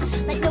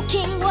event, like no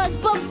king was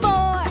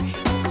before.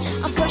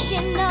 I'm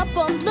brushing up,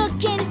 I'm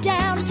looking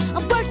down,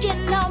 I'm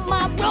working on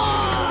my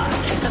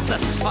roar.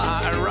 Thus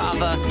far,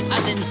 rather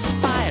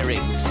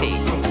uninspiring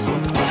thing.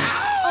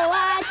 Oh,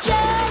 I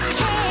just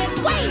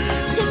can't wait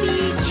to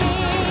be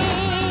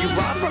king. You've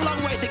rather a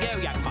long way to go,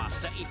 young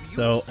master.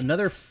 So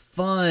another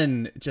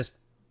fun, just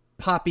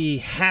poppy,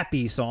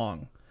 happy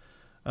song,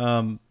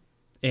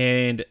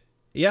 and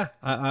yeah,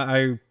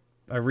 I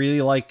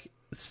really like.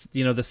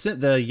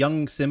 The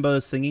young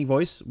Simba singing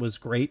voice was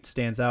great,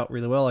 stands out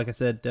really well. Like I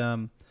said,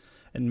 and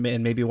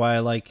maybe why I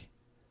like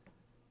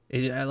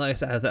it. I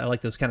like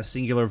those kind of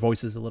singular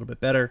voices a little bit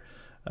better.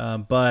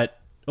 But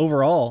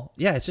overall,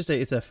 yeah,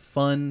 it's a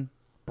fun,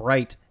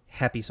 bright,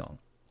 happy song.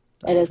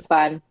 It is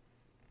fun.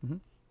 Mm-hmm.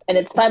 And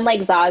it's fun,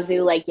 like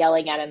Zazu, like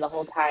yelling at him the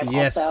whole time.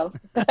 Yes. Also,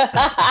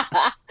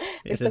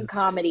 there's some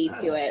comedy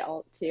to it,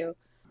 too.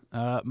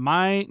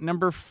 My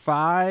number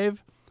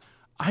 5.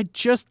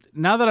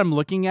 Now that I'm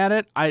looking at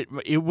it,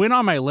 it went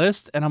on my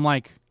list, and I'm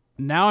like,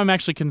 now I'm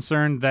actually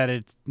concerned that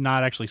it's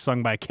not actually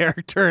sung by a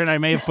character, and I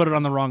may have put it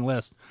on the wrong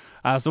list.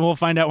 So we'll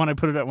find out when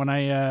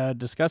I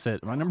discuss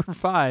it. My number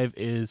 5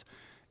 is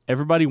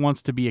 "Everybody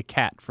Wants to Be a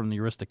Cat" from the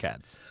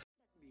Aristocats.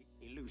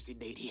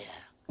 Elucidate here.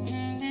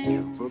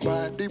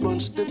 Everybody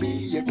wants to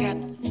be a cat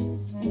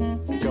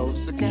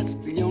because a cat's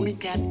the only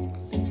cat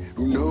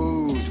who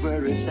knows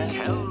where it's at.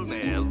 Tell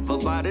me,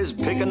 everybody's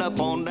picking up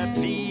on that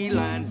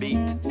feline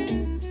beat.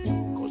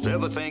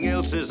 Everything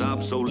else is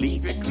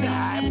obsolete.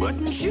 Climb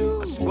button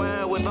shoes. A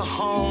square with a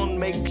horn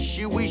makes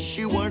you wish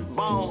you weren't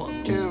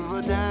born.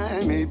 Every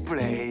time it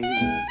plays.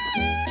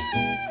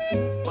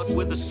 But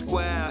with a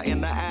square in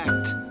the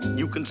act,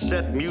 you can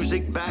set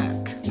music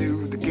back.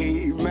 To the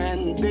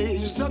caveman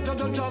days. That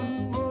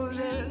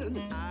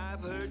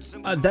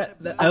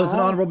was an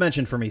honorable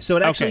mention for me. So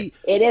it actually,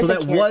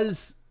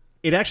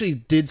 it actually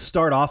did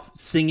start off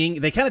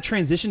singing. They kind of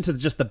transitioned to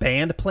just the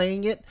band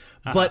playing it,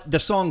 but the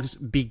songs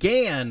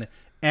began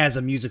as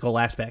a musical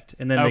aspect,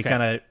 and then it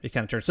kind of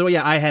turned. So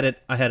yeah, I had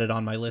it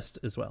on my list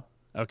as well.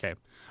 Okay.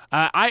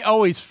 I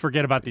always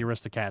forget about the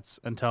Aristocats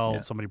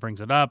until somebody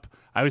brings it up.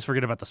 I always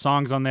forget about the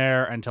songs on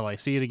there until I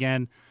see it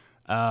again.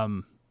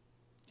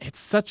 It's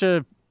such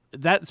a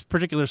that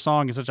particular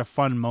song is such a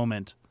fun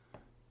moment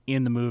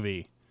in the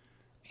movie,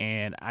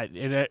 and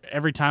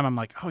every time I'm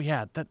like, oh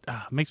yeah, that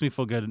makes me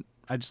feel good.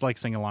 I just like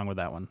singing along with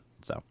that one.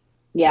 So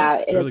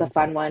yeah, it is a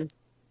fun one.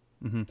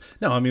 Mm-hmm.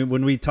 No, I mean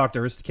when we talked to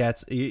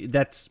Aristocats,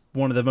 that's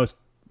one of the most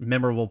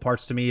memorable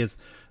parts to me is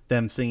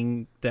them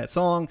singing that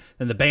song,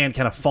 and the band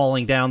kind of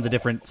falling down the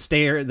different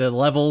the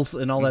levels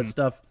and all that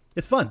stuff.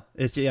 It's fun.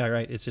 It's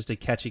right. It's just a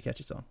catchy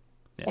song.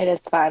 Yeah. It is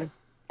fun.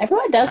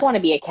 Everyone does want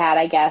to be a cat,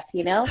 I guess.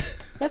 You know,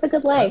 they have a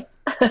good life.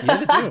 Yeah,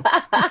 they do.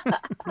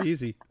 Pretty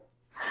easy.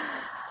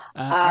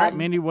 All right,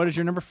 Mandy, what is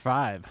your number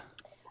 5?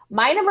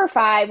 My number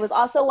 5 was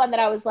also one that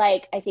I was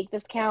like, I think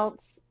this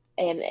counts.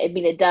 And I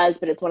mean, it does,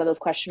 but it's one of those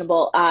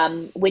questionable.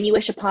 When You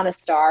Wish Upon a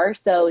Star.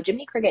 So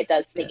Jiminy Cricket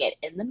does sing it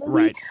in the movie.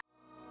 Right.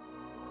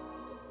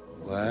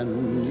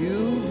 When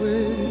you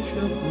wish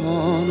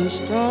upon a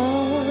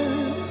star,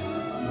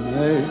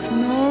 makes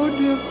no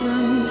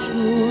difference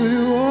who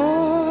you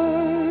are.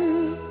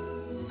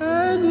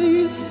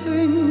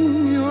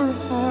 Anything your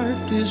heart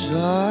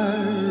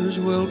desires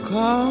will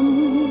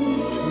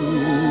come to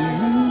you.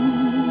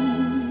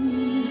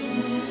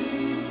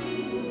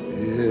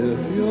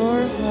 If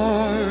your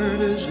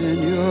heart is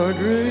in your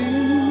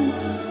dream,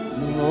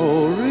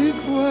 no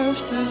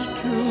request is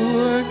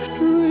too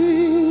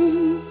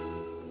extreme.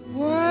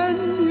 When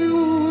you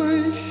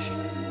wish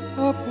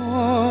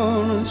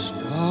upon a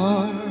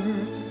star,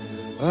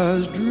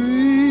 as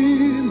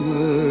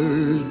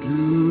dreamers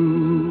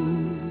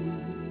do.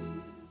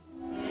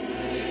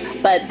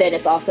 But then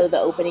it's also the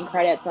opening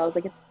credits, so I was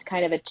like, it's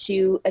kind of a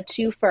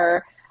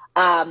twofer.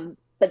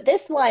 But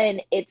this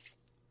one, it's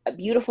a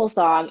beautiful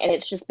song, and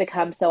it's just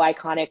become so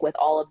iconic with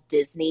all of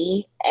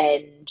Disney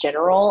in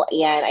general.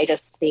 And I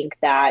just think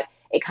that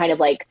it kind of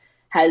like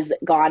has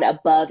gone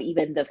above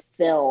even the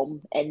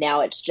film, and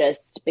now it's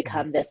just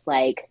become this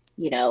like,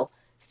 you know,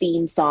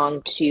 theme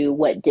song to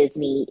what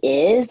Disney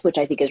is, which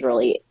I think is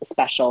really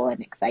special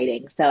and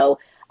exciting. So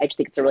I just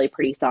think it's a really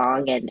pretty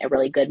song and a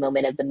really good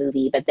moment of the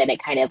movie, but then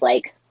it kind of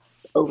like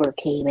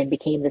overcame and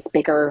became this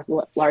bigger,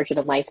 larger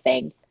than life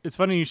thing. It's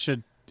funny you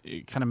should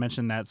kind of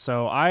mention that.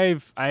 So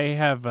I'm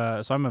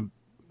an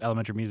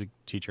elementary music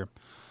teacher,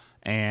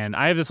 and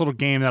I have this little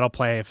game that I'll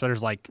play if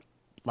there's like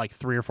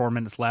 3 or 4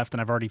 minutes left,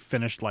 and I've already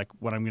finished like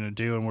what I'm going to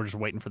do, and we're just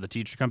waiting for the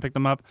teacher to come pick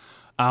them up.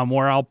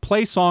 Where I'll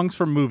play songs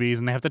from movies,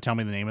 and they have to tell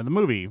me the name of the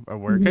movie or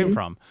where it came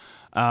from.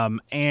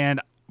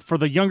 And for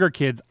the younger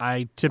kids,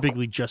 I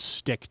typically just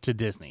stick to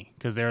Disney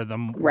because they're the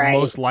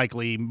most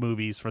likely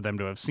movies for them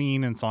to have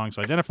seen and songs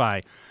to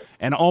identify.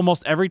 And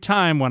almost every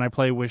time when I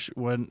play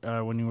When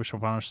You Wish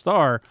Upon a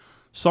Star,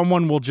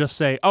 someone will just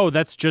say, "Oh,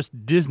 that's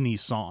just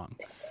Disney's song."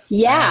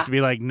 Yeah. I have to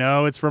be like,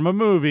 no, it's from a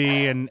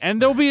movie. And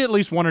there'll be at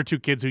least 1 or 2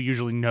 kids who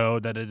usually know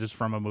that it is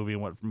from a movie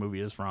and what movie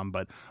it is from.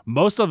 But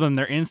most of them,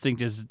 their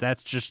instinct is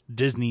that's just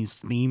Disney's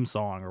theme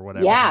song or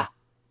whatever. Yeah,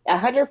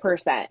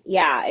 100%.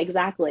 Yeah,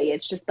 exactly.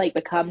 It's just like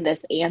become this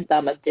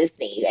anthem of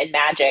Disney and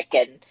magic.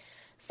 And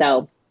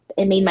so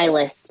it made my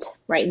list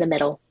right in the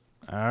middle.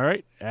 All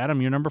right.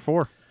 Adam, your number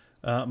 4.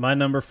 My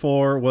number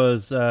 4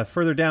 was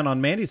further down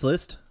on Mandy's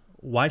list.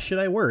 Why Should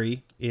I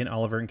Worry in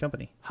Oliver and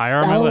Company? Higher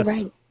on my list.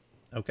 Right.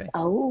 Okay.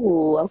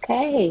 Oh,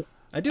 okay.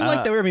 I do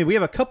like that. I mean, we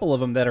have a couple of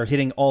them that are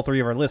hitting all 3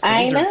 of our lists. So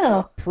these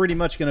are pretty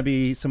much going to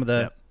be some of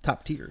the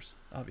top tiers,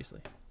 obviously.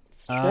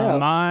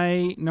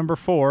 My number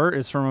 4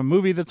 is from a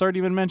movie that's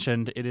already been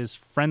mentioned. It is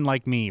Friend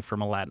Like Me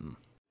from Aladdin.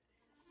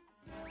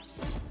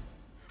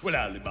 Well,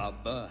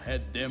 Alibaba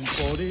had them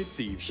 40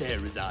 thieves.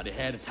 Scheherazade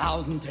had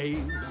 1,000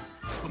 tales.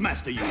 But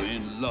master, you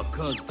in luck,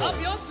 'cause up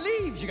your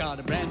sleeves you got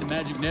a brand of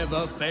magic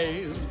never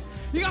fails.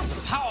 You got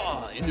some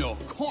power in your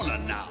corner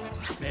now.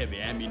 Some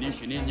heavy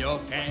ammunition in your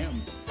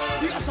camp.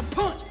 You got some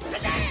punch,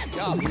 pizzazz,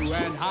 Yahoo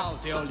and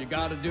house. All you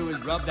gotta do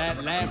is rub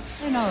that lamp,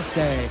 and I'll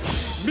say,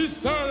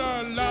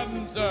 Mr.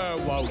 Aladdin, sir,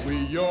 what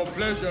will your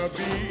pleasure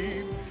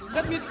be?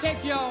 Let me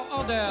take your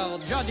order,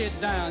 jot it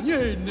down. You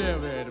ain't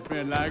never had a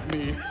friend like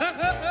me.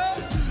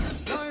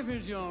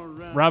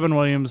 Robin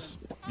Williams,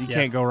 you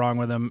can't go wrong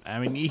with him. I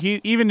mean,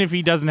 even if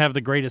he doesn't have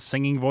the greatest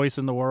singing voice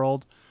in the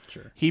world,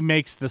 he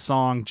makes the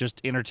song just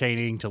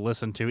entertaining to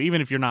listen to.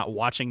 Even if you're not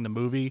watching the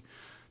movie,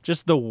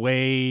 just the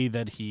way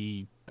that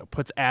he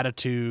puts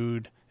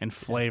attitude and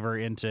flavor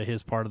into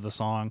his part of the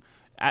song.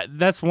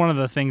 That's one of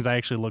the things I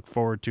actually look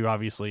forward to,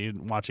 obviously,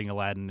 watching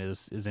Aladdin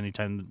is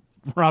anytime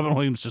Robin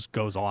Williams just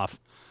goes off.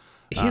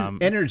 His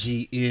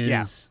energy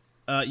is,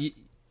 what's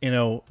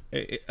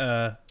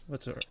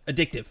it,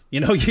 addictive.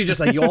 You know, you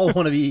just like, you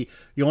want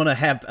to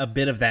have a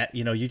bit of that.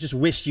 You know, you just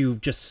wish you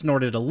just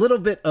snorted a little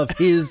bit of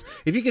his.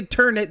 If you could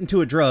turn it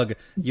into a drug,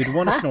 you'd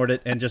want to snort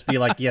it and just be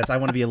like, yes, I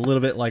want to be a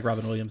little bit like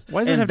Robin Williams.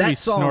 Why does it have to be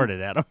snorted,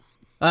 Adam?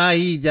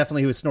 He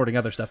definitely was snorting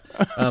other stuff.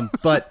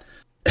 But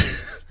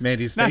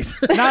Mandy's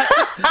face.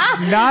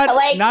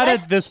 Not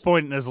at this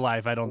point in his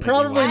life, I don't think.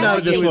 Probably not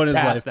at this point in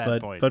his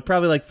life, but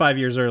probably like 5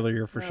 years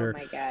earlier for sure.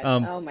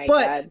 Oh my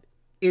God.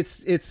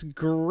 it's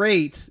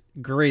great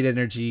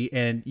energy,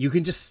 and you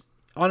can just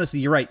honestly,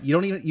 you're right.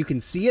 You can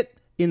see it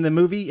in the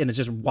movie, and it's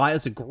just why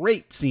it's a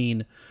great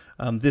scene.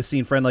 This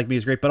scene, Friend Like Me,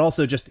 is great, but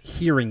also just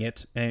hearing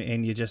it,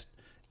 and you just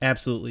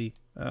absolutely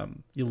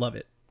you love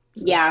it.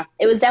 So. Yeah,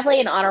 it was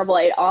definitely an honorable.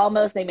 It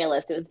almost made my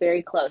list. It was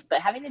very close,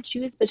 but having to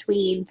choose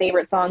between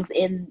favorite songs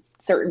in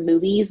certain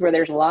movies where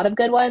there's a lot of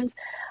good ones.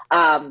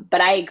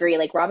 But I agree,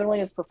 like Robin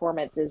Williams'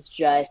 performance is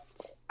just,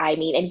 I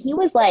mean, and he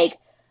was like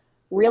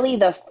really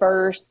the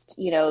first,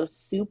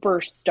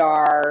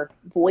 superstar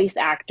voice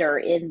actor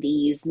in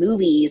these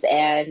movies.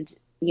 And,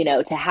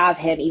 to have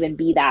him even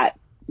be that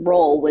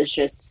role was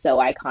just so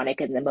iconic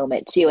in the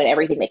moment too. And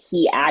everything that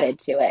he added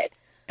to it.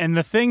 And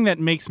the thing that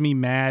makes me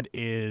mad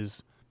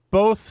is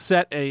both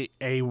set a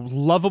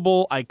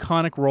lovable,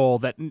 iconic role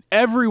that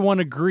everyone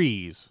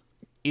agrees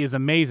is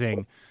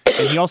amazing.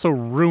 And he also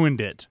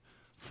ruined it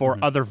for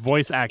other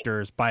voice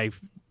actors by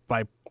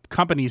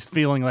companies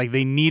feeling like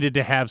they needed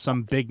to have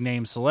some big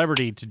name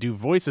celebrity to do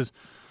voices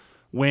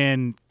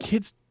when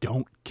kids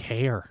don't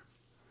care.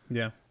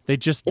 Yeah. They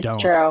just don't.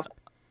 It's true.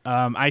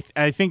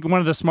 I think one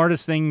of the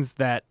smartest things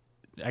that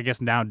I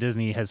guess now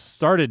Disney has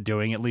started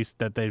doing, at least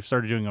that they've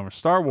started doing over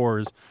Star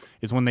Wars,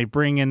 is when they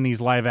bring in these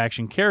live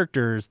action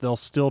characters, they'll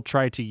still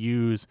try to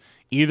use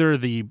either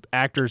the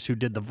actors who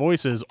did the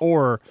voices,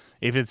 or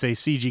if it's a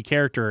CG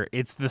character,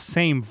 it's the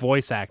same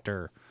voice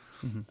actor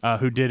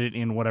who did it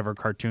in whatever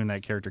cartoon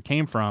that character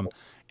came from.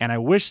 And I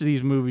wish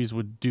these movies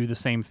would do the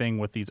same thing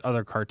with these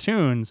other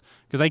cartoons,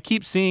 because I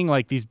keep seeing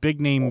like these big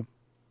name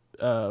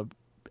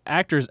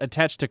actors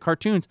attached to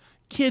cartoons.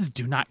 Kids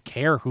do not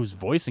care who's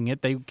voicing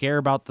it. They care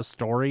about the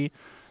story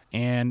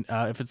and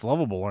if it's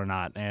lovable or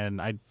not.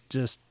 And I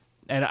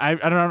don't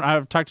know.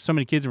 I've talked to so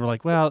many kids who were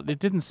like, well, it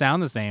didn't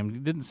sound the same.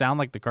 It didn't sound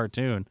like the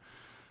cartoon.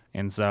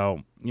 And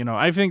so,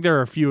 I think there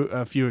are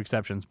a few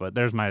exceptions, but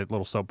there's my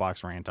little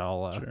soapbox rant.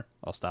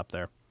 I'll stop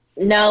there.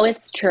 No,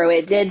 it's true.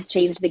 It did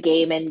change the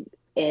game in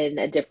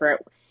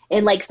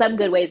like some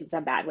good ways and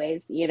some bad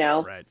ways,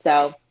 Right.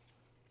 So,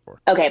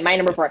 okay, my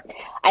number 4.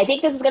 I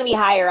think this is going to be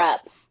higher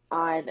up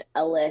on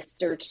a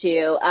list or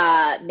two.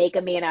 Make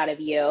a Man Out of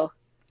You.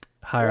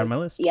 Higher on my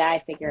list? Yeah,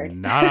 I figured.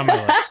 Not on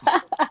my list.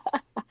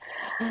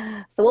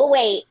 So we'll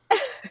wait.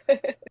 All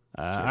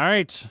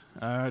right.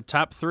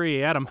 Top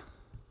 3, Adam.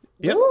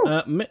 Yep.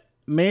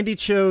 Mandy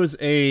chose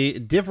a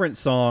different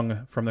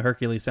song from the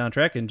Hercules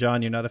soundtrack, and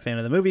John, you're not a fan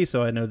of the movie,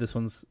 so I know this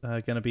one's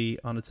going to be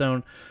on its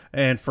own.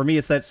 And for me,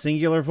 it's that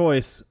singular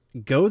voice.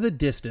 Go the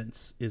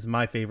Distance is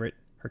my favorite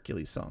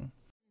Hercules song.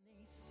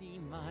 They see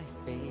my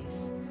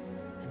face,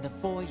 and a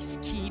voice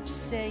keeps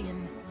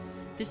saying,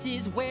 this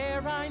is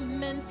where I'm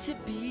meant to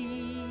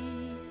be.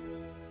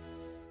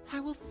 I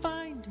will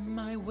find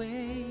my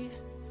way.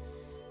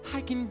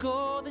 I can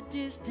go the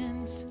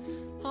distance.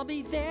 I'll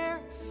be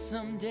there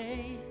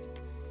someday.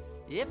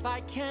 If I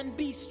can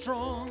be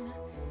strong,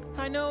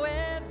 I know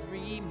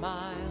every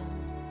mile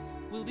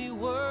will be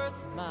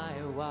worth my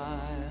while.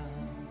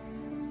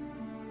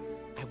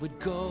 I would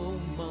go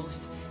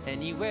most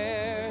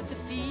anywhere to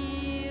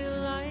feel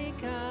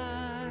like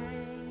I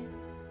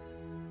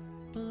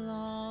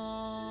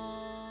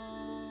belong.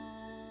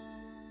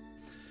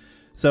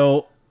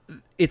 So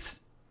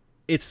it's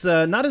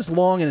not as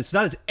long and it's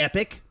not as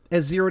epic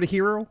as Zero to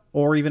Hero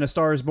or even A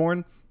Star Is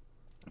Born,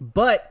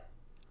 but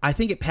I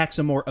think it packs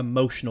a more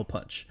emotional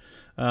punch.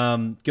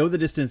 Go the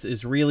Distance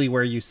is really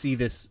where you see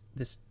this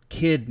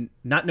kid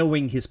not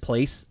knowing his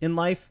place in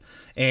life,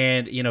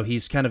 and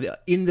he's kind of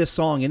in this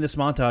song, in this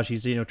montage,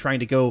 he's trying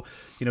to go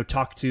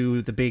talk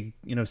to the big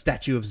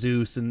statue of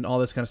Zeus and all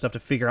this kind of stuff to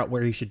figure out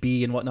where he should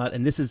be and whatnot.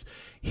 And this is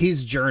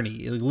his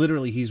journey.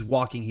 Literally, he's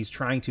walking, he's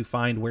trying to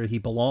find where he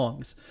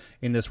belongs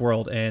in this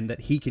world, and that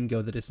he can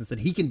go the distance,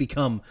 that he can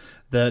become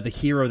the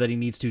hero that he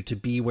needs to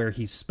be where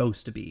he's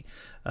supposed to be.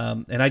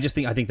 And I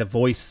think the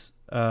voice,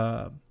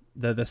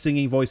 the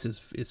singing voice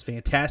is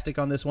fantastic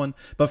on this one,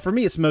 but for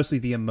me it's mostly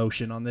the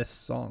emotion on this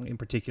song in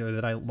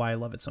particular why I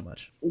love it so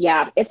much.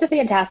 Yeah, it's a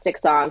fantastic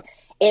song.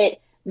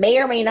 It may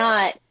or may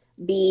not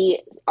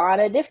be on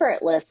a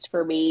different list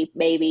for me,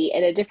 maybe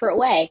in a different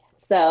way.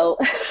 So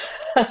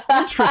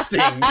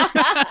interesting.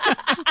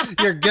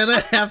 You're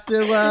gonna have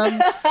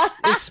to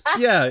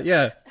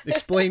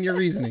explain your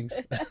reasonings.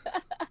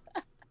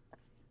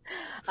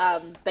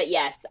 But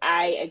yes,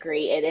 I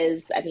agree. It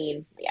is. I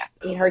mean,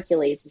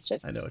 Hercules is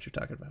just. I know what you're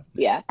talking about.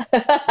 Yeah.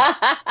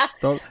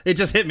 It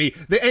just hit me.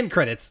 The end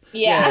credits.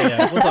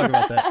 Yeah. We'll talk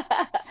about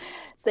that.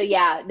 So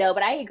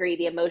but I agree.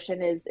 The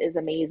emotion is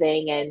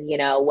amazing, and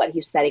what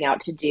he's setting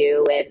out to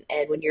do,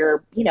 and when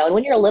you're and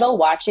when you're little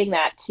watching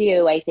that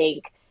too, I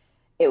think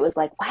it was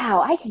like,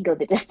 wow, I can go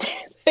the distance.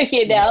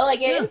 It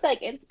is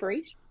like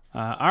inspiration.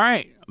 All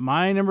right,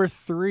 my number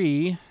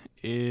 3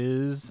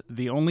 is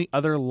the only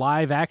other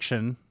live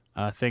action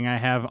thing I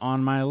have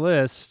on my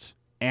list,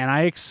 and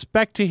I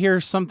expect to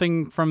hear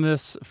something from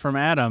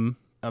Adam.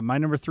 My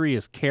number 3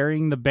 is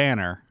Carrying the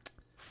Banner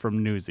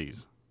from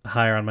Newsies.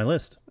 Higher on my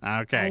list.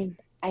 Okay.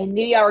 I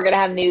knew y'all were going to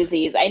have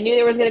Newsies. I knew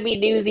there was going to be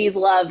Newsies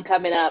love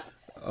coming up.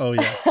 Oh,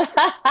 yeah.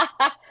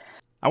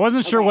 I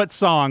wasn't sure what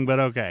song, but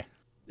okay.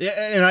 Yeah,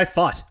 and I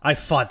fought.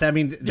 I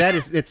mean,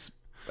 it's.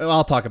 Well,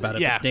 I'll talk about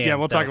it. Yeah, but damn,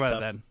 we'll talk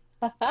about tough.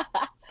 it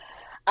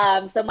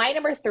then. So my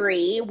number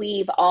 3,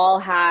 we've all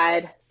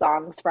had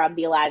songs from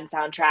the Aladdin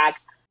soundtrack.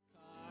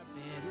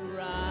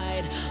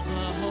 Ride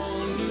a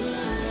whole new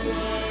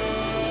world,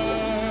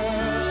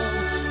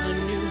 a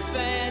new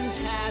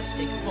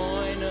fantastic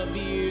point of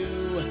view.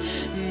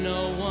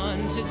 No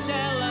one to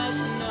tell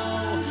us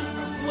no,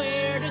 or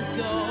where to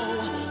go,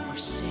 or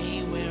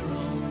say we're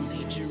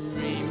only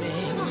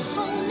dreaming. A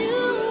whole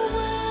new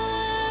world,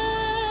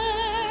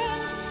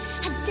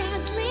 a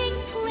dazzling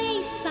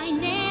place I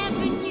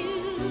never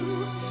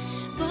knew.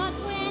 But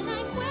when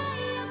I'm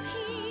way up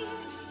here,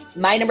 it's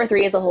My number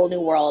 3 is A Whole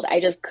New World.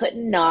 I just could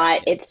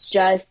not. It's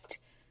just,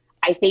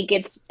 I think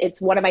it's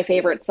one of my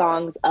favorite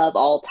songs of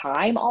all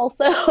time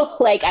also.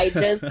 Like, I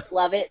just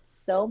love it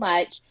so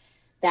much.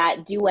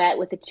 That duet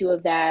with the two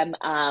of them.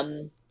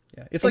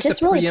 It's like the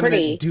just really preeminent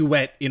pretty.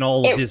 duet in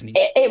all of Disney.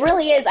 It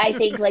really is, I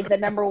think, like the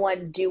number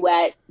 1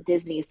 duet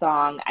Disney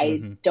song.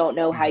 I don't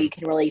know how you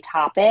can really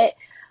top it.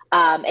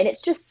 And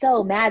it's just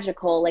so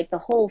magical, like the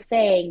whole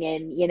thing,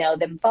 and, you know,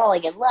 them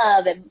falling in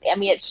love. And I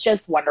mean, it's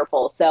just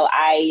wonderful. So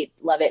I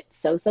love it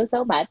so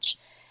much.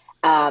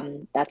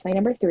 That's my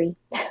number 3.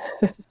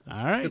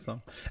 All right. Good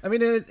song. I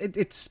mean,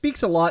 it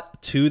speaks a lot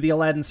to the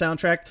Aladdin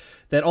soundtrack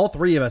that all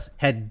 3 of us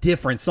had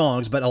different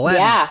songs, but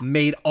Aladdin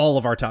made all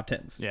of our top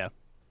 10s. Yeah.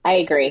 I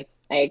agree.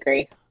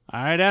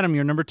 All right, Adam,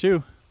 you're number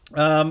 2.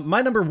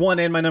 My number 1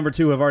 and my number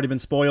 2 have already been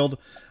spoiled.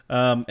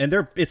 And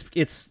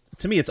it's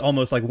to me, it's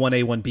almost like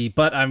 1A, 1B,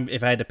 but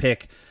if I had to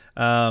pick,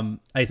 I'm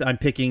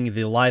picking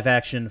the live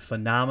action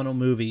phenomenal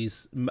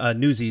movies,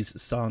 Newsies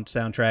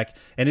soundtrack.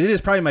 And it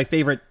is probably my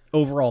favorite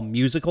overall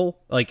musical,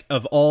 like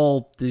of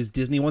all these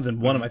Disney ones,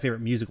 and one of my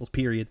favorite musicals,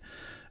 period.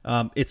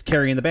 It's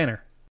Carrying the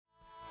Banner.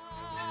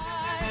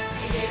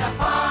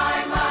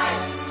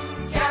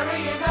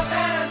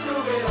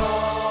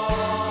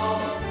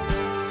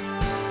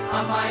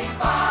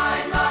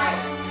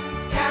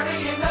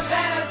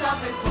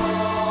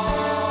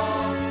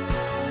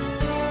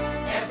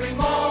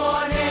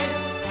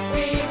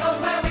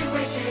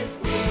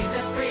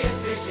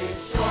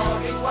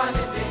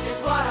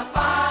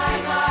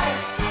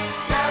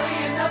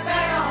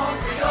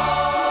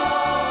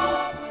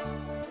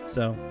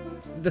 So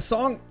the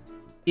song,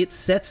 it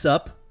sets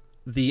up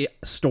the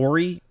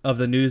story of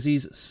the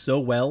Newsies so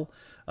well.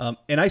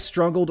 And I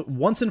struggled.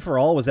 Once and For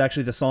All was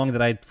actually the song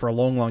that I, for a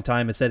long, long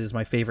time, had said is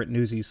my favorite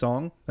Newsies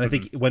song. And I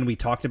think when we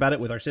talked about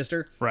it with our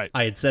sister,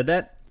 I had said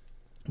that.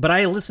 But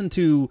I listened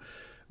to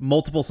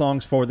multiple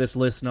songs for this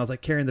list, and I was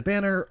like, Carrying the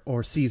Banner,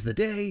 or Seize the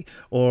Day,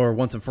 or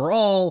Once and For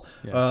All,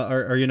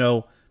 or you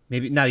know,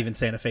 maybe not even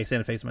Santa Fe.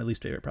 Santa Fe is my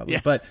least favorite,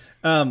 probably.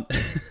 Yeah.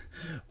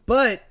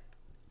 But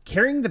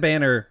Carrying the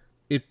Banner,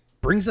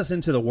 brings us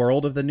into the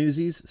world of the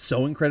Newsies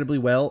so incredibly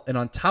well. And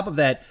on top of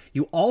that,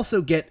 you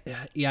also get,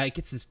 it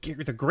gets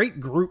the great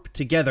group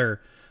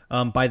together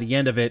by the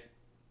end of it.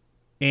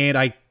 And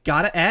I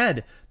gotta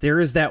add,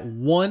 there is that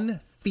one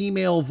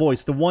female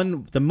voice, the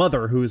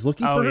mother who is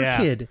looking for her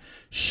kid.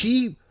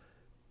 She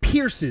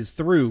pierces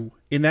through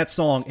in that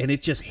song, and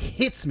it just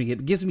hits me.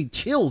 It gives me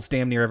chills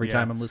damn near every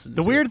time I'm listening to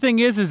it. The weird thing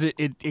is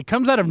it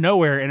comes out of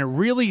nowhere, and it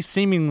really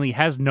seemingly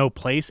has no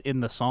place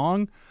in the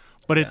song.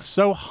 But it's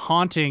so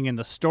haunting, and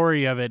the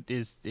story of it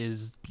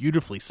is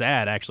beautifully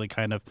sad, actually,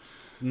 kind of,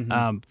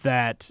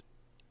 that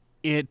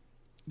I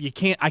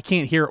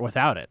can't hear it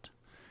without it.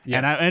 Yeah.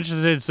 And I'm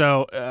interested.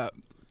 So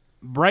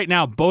right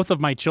now, both of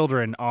my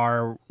children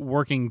are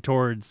working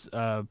towards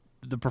the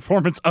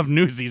performance of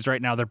Newsies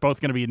right now. They're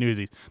both going to be in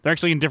Newsies. They're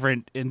actually in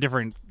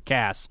different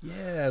casts.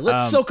 Yeah,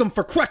 let's soak them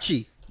for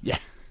Crutchy. Yeah.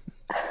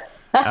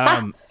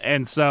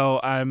 And so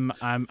I'm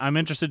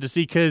interested to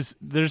see, because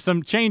there's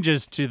some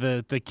changes to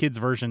the kids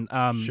version.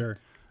 Sure.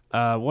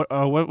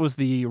 What was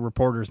the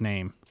reporter's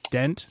name?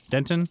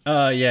 Denton?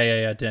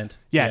 Yeah, Dent.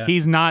 Yeah,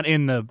 he's not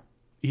in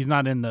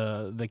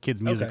the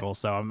kids musical,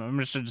 so I'm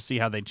interested to see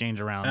how they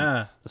change around.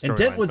 The and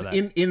Dent was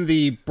in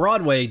the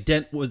Broadway.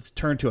 Dent was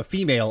turned to a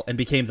female and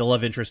became the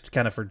love interest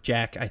kind of for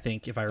Jack, I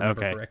think, if I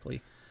remember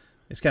correctly.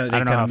 It's kind of, they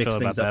kind of mixed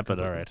things up.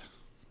 But all right.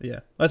 Yeah,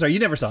 that's right. You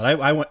never saw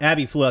it.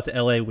 Abby flew out to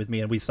L.A. with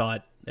me, and we saw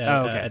it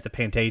at the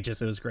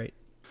Pantages. It was great.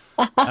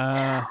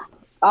 I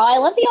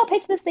love that y'all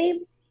picked the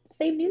same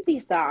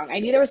Newsies song. I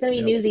knew there was going to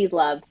be Newsies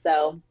love,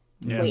 so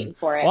I'm waiting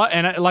for it. Well,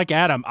 and like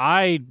Adam,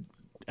 I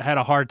had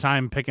a hard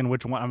time picking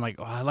which one. I'm like,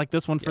 I like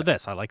this one for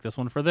this. I like this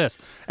one for this.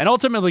 And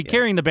ultimately,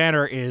 Carrying the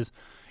Banner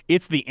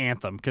it's the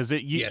anthem, because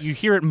you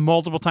hear it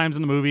multiple times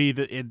in the movie.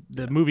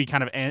 The movie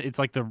kind of it's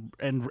like the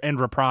end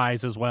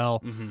reprise as well.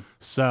 Mm-hmm.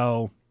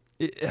 So.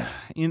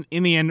 In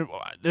the end,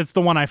 it's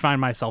the one I find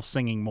myself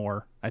singing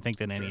more, I think,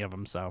 than any of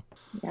them. So,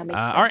 all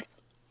right,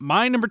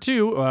 my number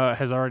 2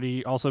 has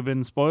already also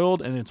been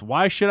spoiled, and it's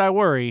 "Why Should I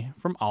Worry"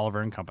 from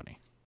Oliver and Company.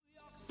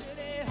 Why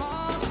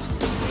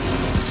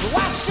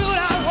should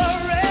I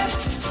worry?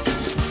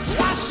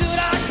 Why should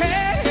I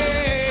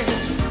care?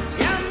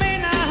 I may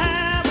not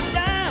have a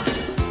dime,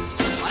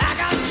 but I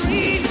got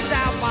streets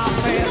out my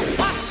way.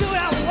 Why should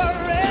I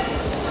worry?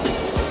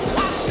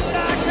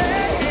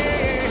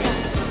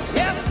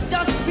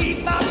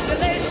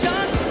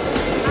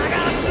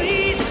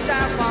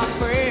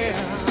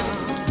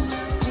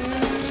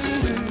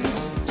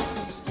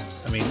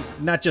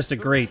 not just a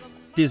great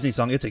Disney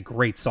song, it's a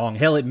great song.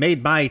 Hell, it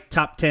made my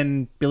top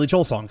 10 Billy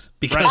Joel songs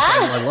because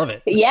I love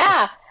it.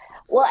 Yeah.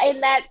 Well,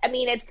 and that, I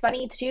mean, it's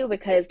funny too,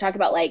 because talk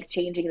about like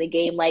changing the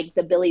game, like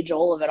the Billy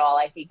Joel of it all,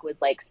 I think was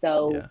like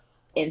so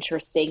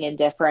interesting and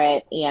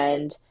different.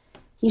 And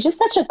he's just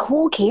such a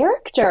cool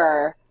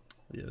character.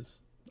 He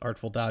is.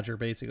 Artful Dodger,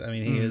 basically. I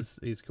mean,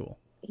 he's cool.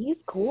 He's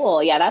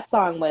cool. Yeah, that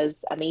song was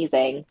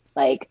amazing.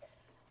 Like,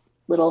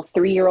 little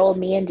 3-year-old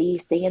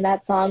Mandy singing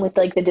that song with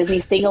like the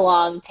Disney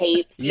sing-along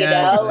tapes, you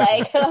know?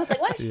 Like, I was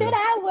like, why should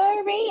I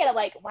worry? And I'm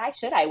like, why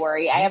should I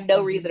worry? I have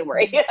no reason to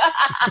worry.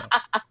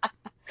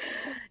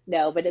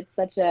 No, but it's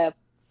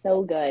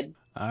so good.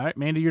 All right,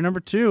 Mandy, you're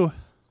number 2.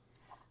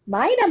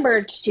 My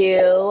number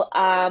 2,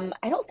 I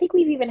don't think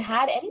we've even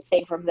had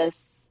anything from this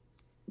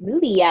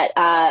movie yet.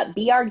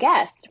 Be Our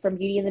Guest from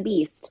Beauty and the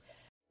Beast.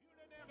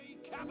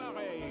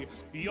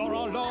 You're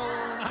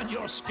alone and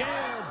you're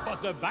scared,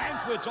 but the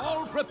banquet's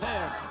all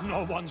prepared.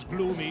 No one's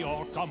gloomy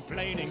or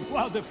complaining,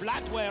 while the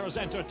flatware's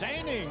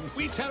entertaining.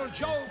 We tell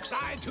jokes,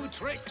 I do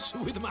tricks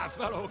with my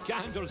fellow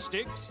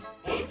candlesticks.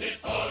 Put it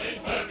all in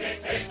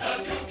perfect taste that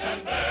you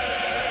can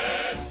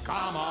bear.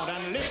 Come on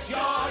and lift your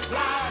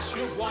glass.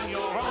 You've won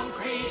your own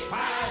free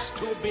pass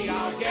to be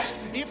our guest.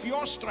 If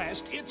you're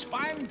stressed, it's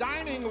fine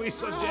dining we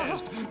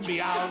suggest. Be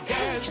our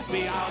guest,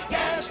 be our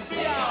guest,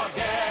 be our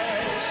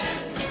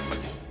guest.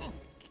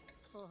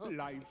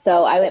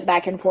 So I went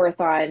back and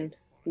forth on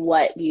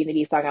what Beauty and the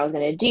Beast song I was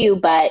going to do,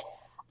 but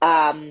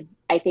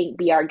I think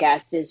Be Our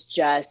Guest is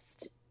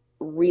just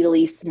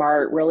really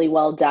smart, really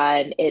well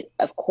done. It,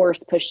 of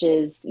course,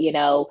 pushes, you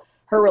know,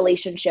 her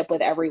relationship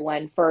with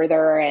everyone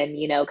further and,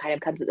 you know, kind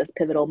of comes at this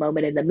pivotal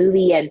moment in the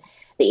movie. And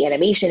the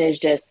animation is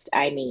just,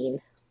 I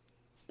mean,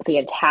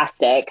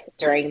 fantastic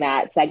during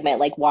that segment.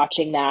 Like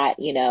watching that,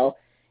 you know,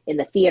 in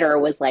the theater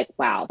was like,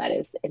 wow, that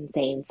is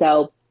insane.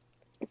 So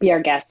Be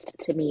Our Guest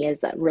to me is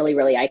really,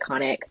 really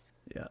iconic.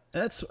 Yeah,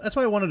 that's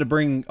why I wanted to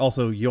bring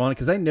also you on,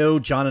 because I know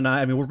John and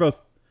I mean, we're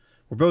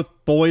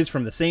both boys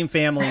from the same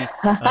family.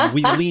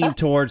 We lean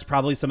towards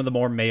probably some of the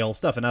more male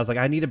stuff, and I was like,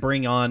 I need to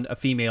bring on a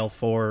female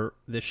for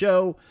the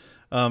show,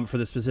 for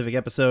the specific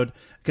episode,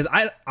 because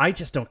I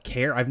just don't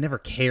care. I've never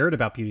cared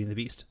about Beauty and the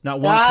Beast.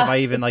 Not once have I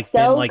even like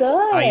been like,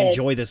 good. I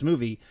enjoy this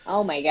movie.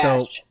 Oh my gosh.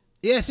 So,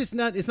 yeah, it's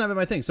not been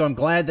my thing. So I'm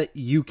glad that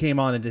you came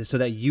on and so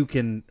that you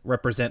can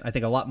represent, I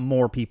think, a lot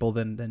more people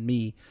than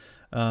me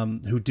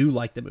who do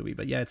like the movie.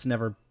 But yeah, it's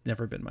never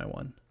been my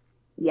one.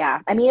 Yeah.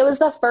 I mean, it was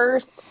the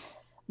first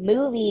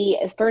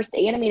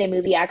animated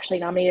movie actually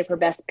nominated for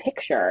Best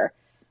Picture.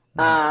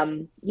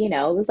 You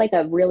know, it was like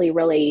a really,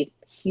 really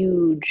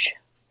huge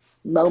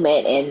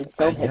moment in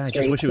film history. I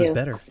just wish it was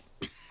better.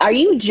 Are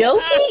you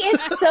joking?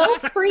 It's so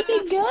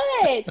freaking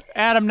good.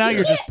 Adam, now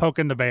you're just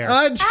poking the bear.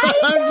 I'm just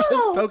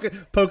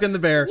poking the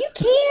bear. You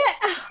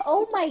can't.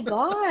 Oh my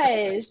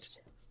gosh.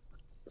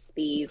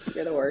 Spees,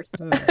 you're the worst.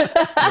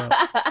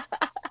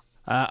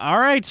 All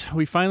right.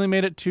 We finally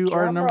made it to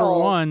our number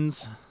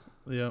ones.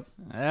 Yep.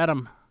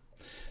 Adam.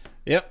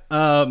 Yep.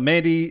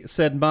 Mandy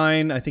said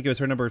mine. I think it was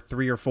her number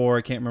 3 or 4.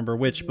 I can't remember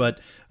which, but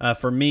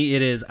for me,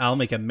 it is I'll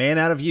Make a Man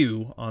Out of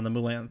You on the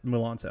Mulan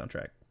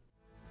soundtrack.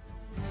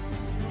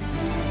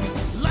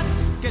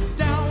 Get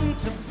down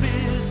to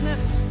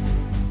business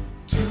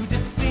to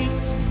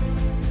defeat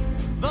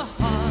the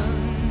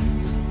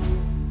Huns.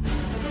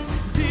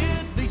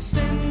 Did they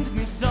send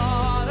me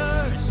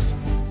daughters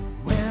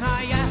when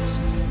I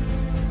asked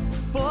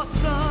for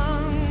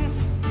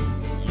sons?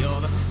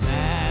 You're the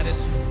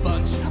saddest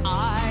bunch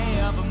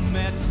I ever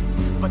met,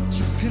 but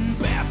you can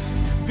bet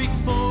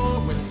before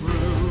we're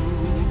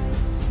through,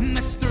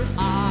 Mr.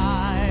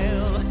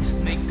 I'll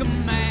make a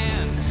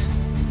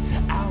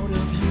man out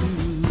of you.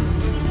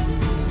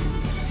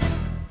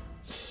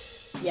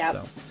 Yeah.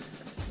 So,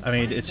 I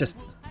mean, it's just,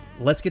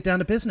 let's get down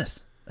to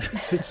business.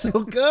 It's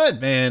so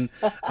good, man.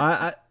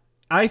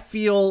 I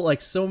feel like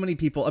so many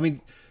people, I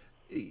mean,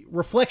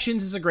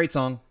 Reflections is a great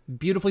song,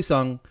 beautifully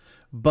sung,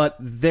 but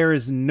there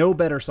is no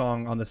better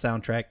song on the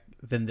soundtrack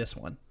than this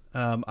one.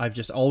 I've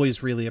just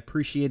always really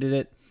appreciated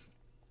it.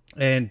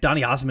 And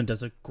Donny Osmond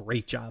does a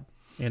great job.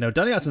 You know,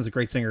 Donny Osmond's a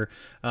great singer.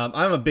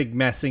 I'm a big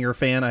Masked Singer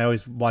fan. I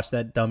always watch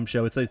that dumb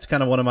show. It's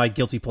kind of one of my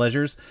guilty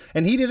pleasures.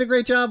 And he did a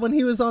great job when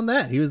he was on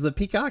that. He was the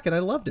peacock, and I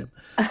loved him.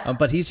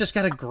 But he's just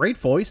got a great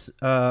voice.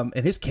 And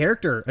his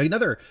character,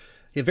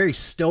 very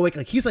stoic.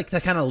 Like, he's like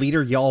the kind of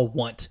leader y'all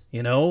want,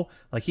 you know?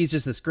 Like, he's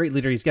just this great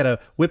leader. He's got to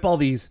whip all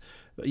these,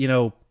 you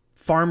know,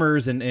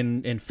 farmers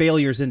and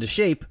failures into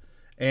shape.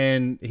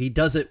 And he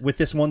does it with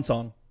this one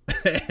song.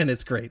 And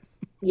it's great.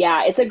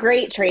 Yeah, it's a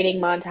great training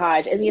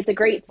montage. I mean, it's a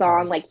great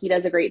song. Like, he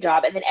does a great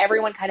job. And then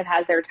everyone kind of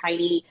has their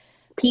tiny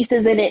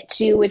pieces in it,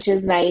 too, which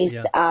is nice,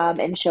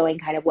 and showing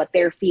kind of what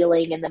they're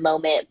feeling in the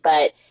moment.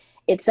 But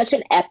it's such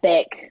an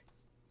epic,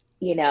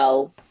 you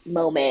know,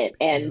 moment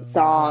and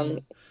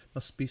song.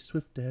 Must be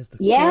swift as the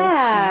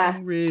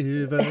coursing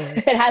river.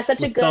 It has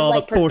such a good, all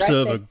like, the force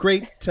of a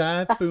great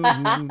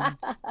typhoon.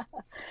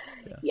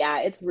 Yeah,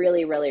 it's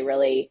really, really,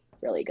 really,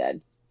 really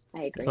good.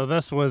 I agree. So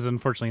this was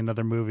unfortunately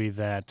another movie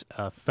that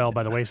fell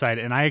by the wayside,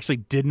 and I actually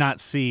did not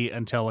see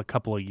until a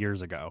couple of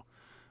years ago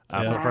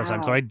for the first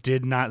time. So I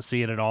did not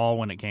see it at all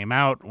when it came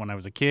out when I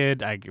was a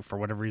kid. I, for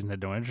whatever reason,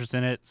 had no interest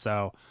in it.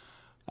 So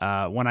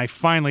when I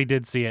finally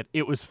did see it,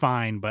 it was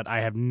fine, but I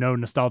have no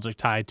nostalgic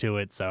tie to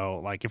it. So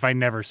like, if I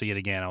never see it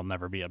again, I'll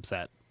never be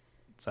upset.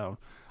 So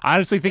I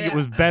honestly think it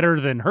was better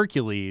than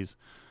Hercules.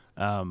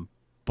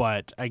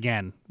 But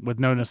again, with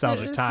no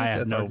nostalgic tie, I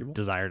have no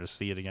desire to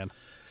see it again.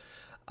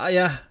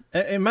 Yeah,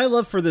 and my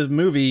love for the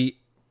movie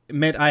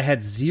meant I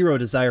had zero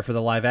desire for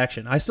the live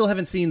action. I still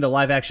haven't seen the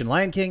live action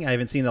Lion King. I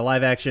haven't seen the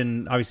live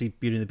action, obviously,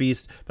 Beauty and the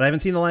Beast, but I haven't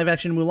seen the live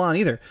action Mulan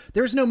either.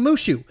 There's no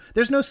Mushu.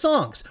 There's no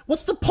songs.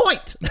 What's the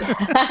point?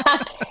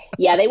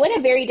 Yeah, they went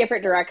a very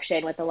different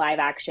direction with the live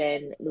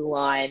action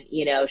Mulan,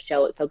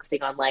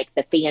 focusing on like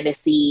the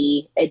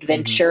fantasy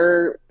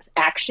adventure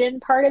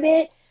action part of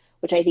it,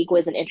 which I think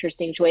was an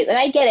interesting choice. And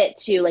I get it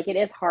too. Like, it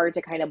is hard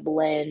to kind of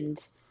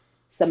blend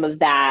some of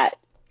that,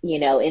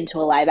 into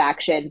a live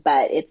action,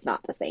 but it's not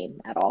the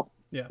same at all.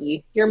 Yeah.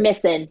 You're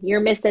missing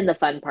the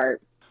fun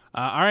part.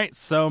 All right.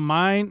 So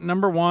my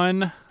number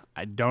one,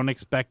 I don't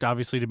expect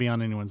obviously to be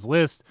on anyone's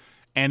list,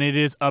 and it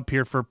is up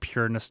here for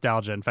pure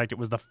nostalgia. In fact, it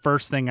was the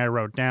first thing I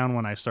wrote down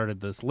when I started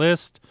this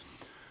list.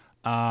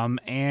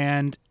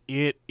 And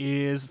it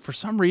is, for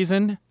some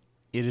reason,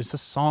 it is a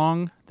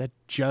song that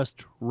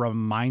just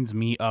reminds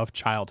me of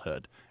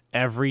childhood.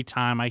 Every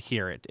time I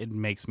hear it, it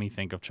makes me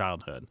think of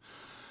childhood.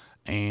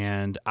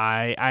 And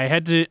I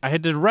had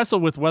to wrestle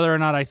with whether or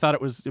not I thought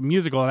it was a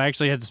musical, and I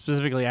actually had to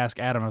specifically ask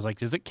Adam. I was like,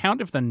 does it count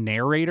if the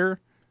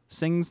narrator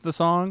sings the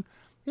song?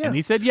 Yeah. And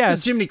he said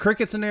yes. Jiminy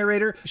Cricket's a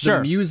narrator. Sure.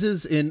 The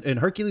muses in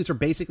Hercules are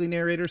basically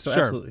narrators, so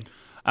sure. Absolutely.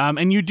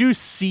 And you do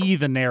see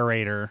the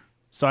narrator,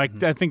 so I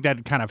think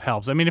that kind of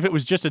helps. I mean, if it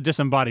was just a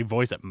disembodied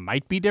voice, it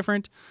might be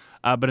different,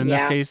 but in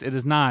this case, it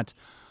is not.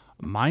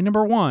 My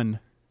number one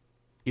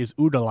is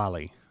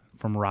Oodalali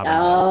from Robin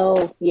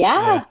Hood. Oh,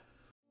 yeah.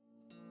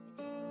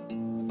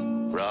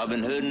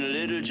 Robin Hood and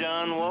Little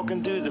John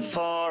walking through the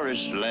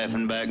forest,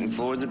 laughing back and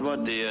forth at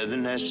what the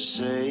other has to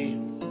say.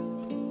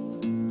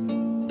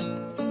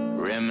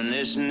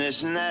 Reminiscing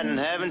this and that and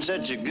having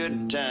such a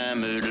good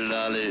time.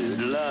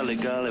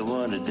 Oodalali, golly,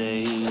 what a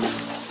day.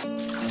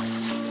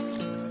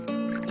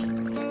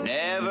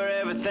 Never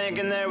ever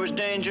thinking there was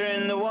danger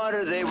in the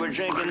water they were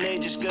drinking, they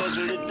just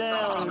guzzled it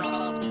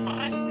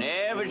down.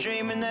 Never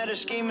dreaming that a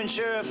scheming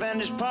sheriff and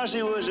his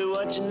posse was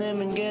watching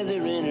them and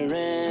gathering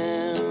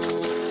around.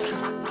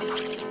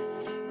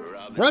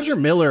 Roger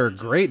Miller,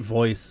 great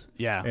voice.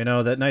 Yeah.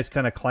 That nice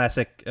kind of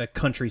classic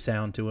country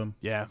sound to him.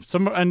 Yeah.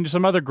 Some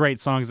other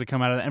great songs that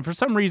come out of that. And for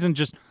some reason,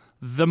 just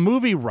the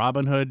movie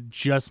Robin Hood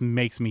just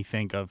makes me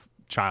think of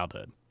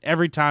childhood.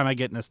 Every time I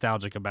get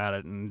nostalgic about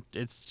it. And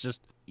it's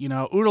just,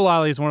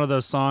 Oodalali is one of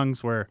those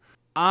songs where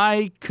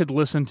I could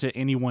listen to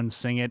anyone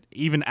sing it,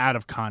 even out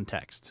of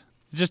context.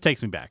 It just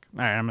takes me back. All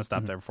right, I'm going to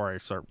stop there before I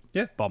start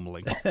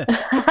bumbling.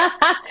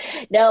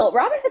 No,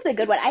 Robin Hood's a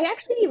good one. I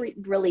actually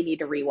really need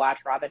to rewatch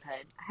Robin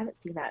Hood. I haven't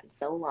seen that in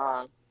so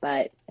long,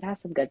 but it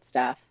has some good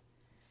stuff.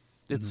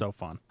 It's so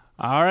fun.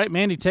 All right,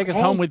 Mandy, take us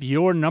home with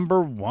your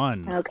number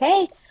one.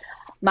 Okay.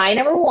 My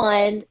number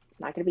one, it's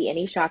not going to be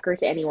any shocker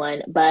to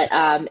anyone, but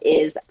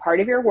is Part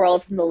of Your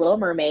World from The Little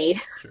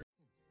Mermaid. Sure.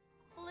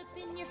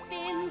 Flipping your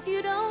fins,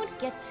 you don't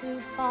get too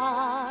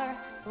far.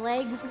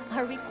 Legs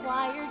are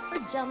required for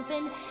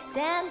jumping,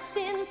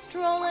 dancing,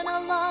 strolling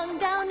along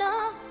down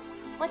a,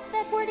 what's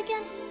that word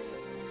again?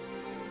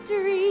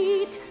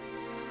 Street.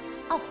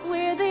 Up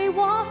where they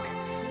walk,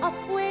 up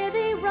where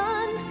they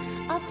run,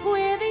 up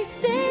where they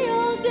stay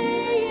all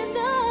day in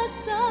the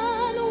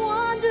sun,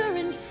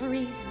 wandering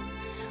free.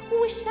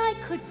 Wish I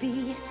could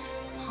be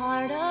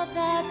part of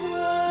that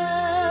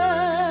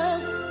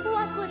world.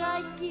 What would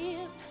I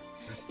give?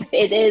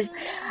 It is.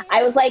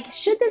 I was like,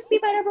 should this be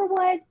my number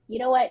one? You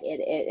know what?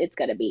 It's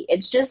going to be.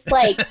 It's just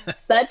like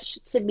such,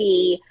 to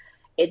me,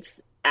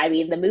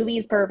 the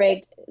movie's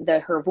perfect.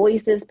 Her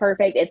voice is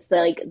perfect. It's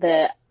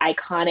the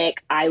iconic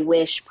I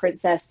Wish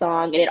princess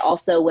song. And it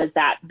also was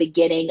that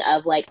beginning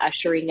of like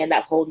ushering in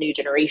that whole new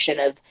generation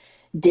of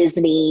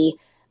Disney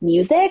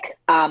music.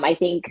 I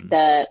think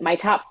my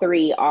top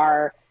three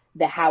are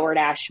the Howard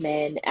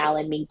Ashman,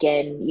 Alan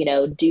Menken,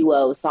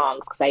 duo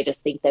songs, because I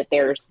just think that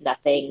there's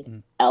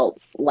nothing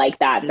else like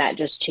that, and that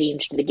just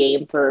changed the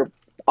game for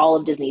all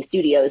of Disney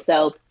Studios.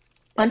 So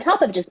on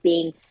top of just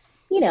being,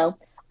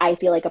 I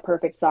feel like a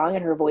perfect song,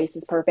 and her voice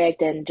is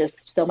perfect, and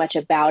just so much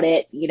about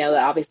it,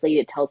 obviously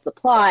it tells the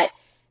plot,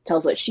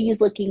 tells what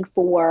she's looking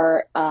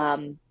for,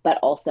 but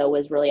also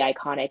was really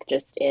iconic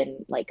just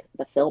in like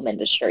the film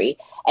industry.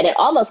 And it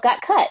almost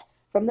got cut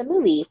from the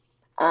movie,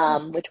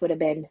 which would have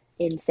been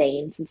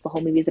insane since the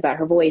whole movie is about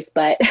her voice,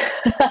 but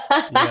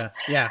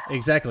yeah,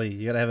 exactly.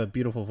 You got to have a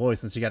beautiful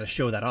voice, and so you got to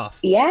show that off.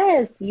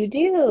 Yes, you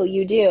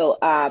do.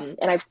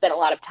 And I've spent a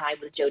lot of time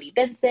with Jodie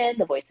Benson,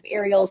 the voice of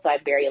Ariel, so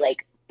I'm very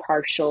like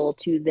partial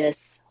to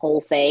this whole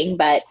thing,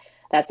 but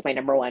that's my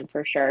number one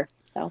for sure.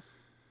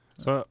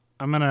 So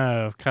I'm going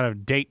to kind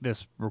of date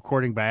this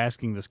recording by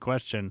asking this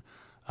question.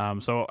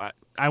 So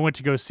I went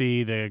to go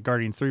see the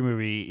Guardians 3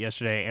 movie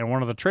yesterday, and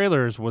one of the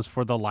trailers was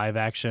for the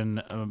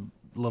live-action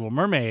Little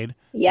Mermaid.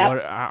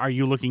 Yep. Are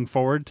you looking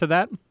forward to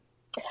that?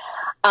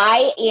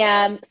 I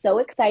am so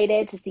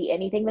excited to see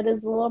anything that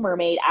is The Little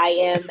Mermaid. I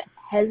am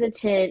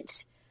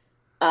hesitant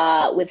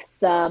with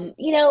some,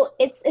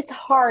 it's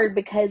hard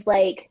because,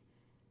 like,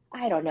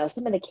 I don't know,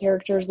 some of the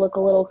characters look a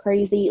little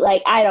crazy.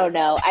 Like, I don't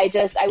know. I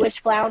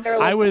wish Flounder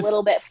looked a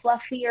little bit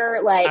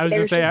fluffier. Like, I was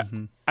going to say,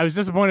 I was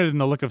disappointed in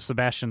the look of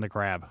Sebastian the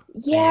Crab.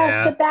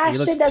 Yeah,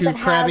 Sebastian doesn't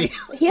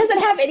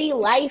have any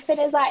life in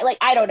his eye. Like,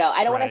 I don't know.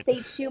 I don't want to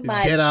say too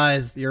much. Dead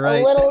eyes. You're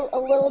right. A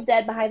little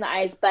dead behind the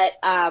eyes. But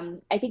I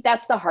think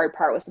that's the hard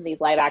part with some of these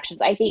live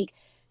actions. I think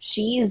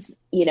she's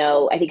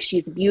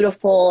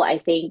beautiful. I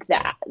think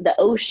that the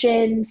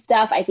ocean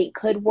stuff, I think,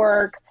 could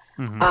work.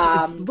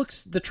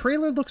 The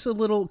trailer looks a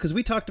little, because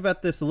we talked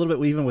about this a little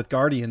bit even with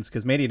Guardians,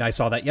 because Mandy and I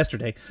saw that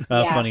yesterday.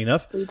 Funny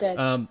enough, we did.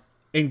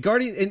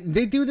 And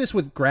they do this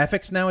with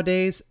graphics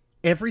nowadays.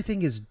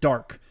 Everything is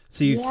dark,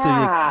 so you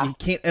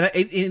can't.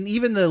 And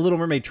even the Little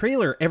Mermaid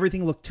trailer,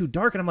 everything looked too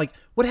dark, and I'm like,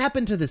 what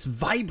happened to this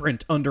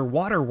vibrant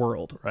underwater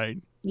world? Right.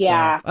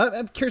 Yeah. So,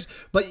 I'm curious,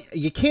 but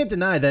you can't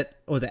deny that.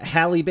 Was it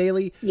Halle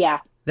Bailey? Yeah.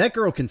 That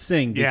girl can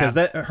sing, because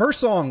her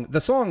song, the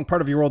song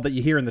 "Part of Your World" that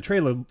you hear in the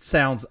trailer,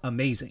 sounds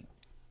amazing.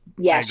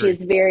 Yeah, she's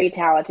very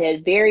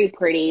talented, very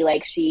pretty.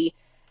 Like, she,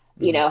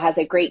 has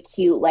a great,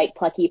 cute, like,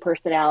 plucky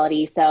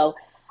personality. So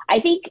I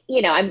think,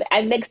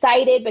 I'm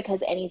excited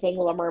because anything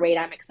Little Mermaid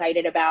I'm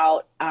excited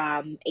about.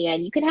 And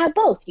you can have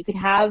both.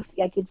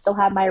 I can still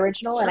have my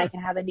original and I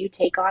can have a new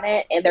take on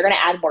it. And they're going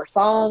to add more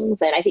songs.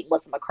 And I think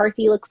Melissa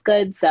McCarthy looks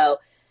good. So,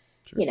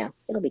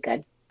 it'll be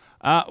good.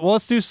 Well,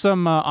 let's do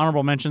some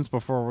honorable mentions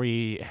before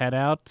we head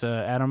out.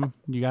 Adam,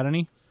 you got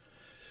any?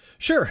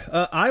 Sure.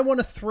 I want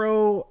to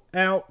throw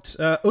out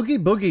Oogie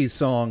Boogie's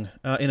song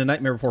in A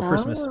Nightmare Before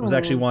Christmas. Was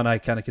actually one I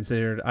kind of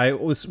considered. I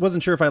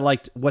wasn't sure if I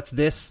liked What's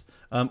This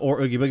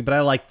or Oogie Boogie, but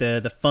I liked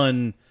the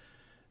fun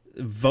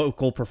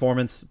vocal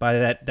performance by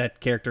that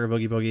character of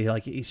Oogie Boogie.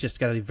 Like, he's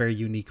just got a very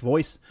unique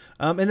voice.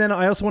 And then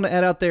I also want to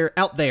add Out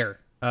There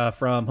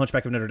from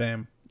Hunchback of Notre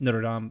Dame.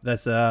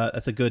 That's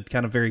a good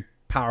kind of very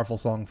powerful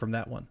song from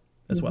that one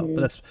as well.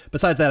 But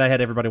besides that, I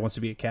had Everybody Wants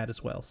to Be a Cat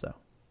as well. So.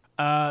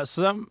 A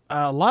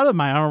lot of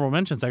my honorable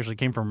mentions actually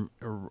came from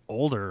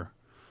older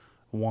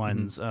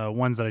ones,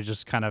 ones that I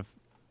just kind of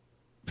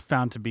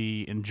found to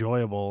be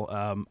enjoyable.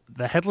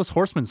 The Headless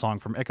Horseman song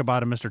from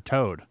Ichabod and Mr.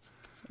 Toad,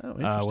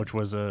 which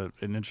was an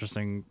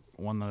interesting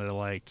one that I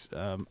liked.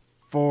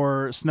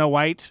 For Snow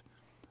White,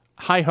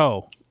 Hi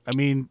Ho. I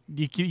mean,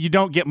 you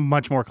don't get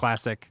much more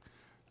classic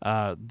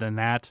than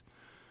that.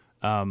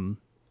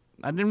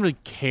 I didn't really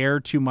care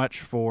too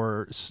much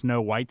for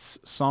Snow White's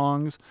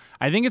songs.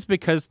 I think it's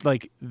because,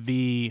 like,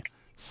 the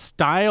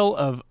style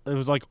of, it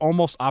was like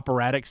almost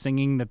operatic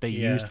singing that they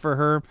used for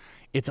her.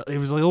 It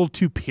was a little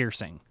too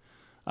piercing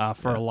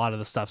for a lot of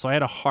the stuff. So I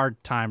had a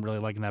hard time really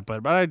liking that.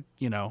 But I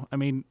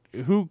mean,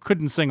 who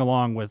couldn't sing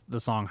along with the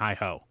song Hi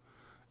Ho?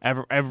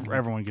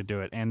 Everyone could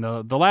do it. And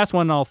the last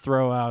one I'll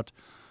throw out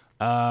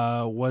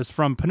was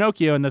from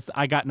Pinocchio, and that's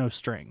I Got No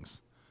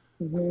Strings.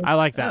 I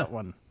like that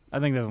one. I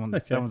think that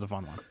one's a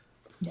fun one.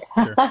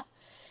 Sure.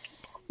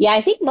 Yeah,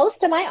 I think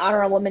most of my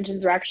honorable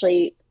mentions were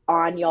actually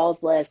on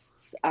y'all's lists,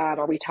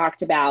 or we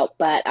talked about.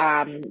 But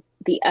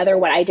the other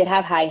one, I did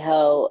have Hi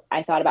Ho.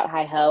 I thought about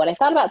Hi Ho, and I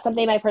thought about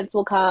Someday My Prince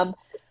Will Come,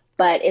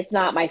 but it's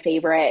not my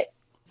favorite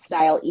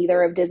style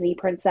either of Disney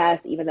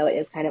princess, even though it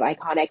is kind of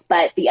iconic.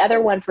 But the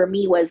other one for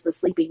me was the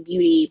Sleeping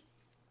Beauty.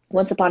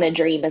 Once Upon a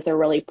Dream is a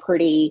really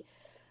pretty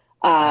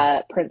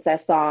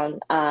princess song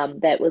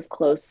that was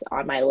close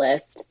on my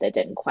list that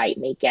didn't quite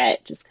make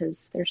it just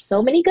because there's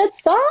so many good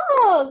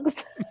songs.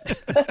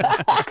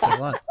 That's a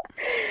lot.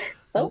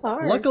 So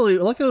hard. Luckily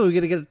we're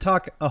going to get to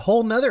talk a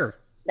whole nother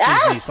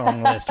Disney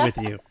song list with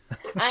you.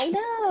 I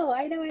know.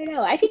 I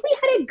think we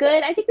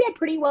had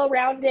pretty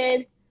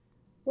well-rounded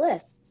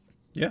lists.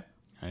 Yeah,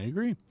 I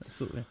agree.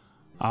 Absolutely.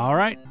 All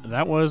right.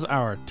 That was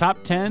our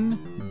top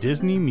 10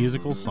 Disney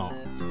musical songs.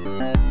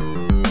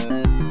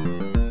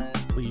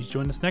 Please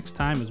join us next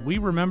time as we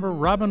remember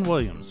Robin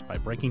Williams by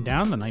breaking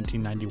down the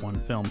 1991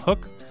 film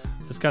Hook,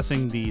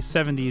 discussing the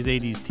 70s,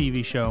 80s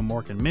TV show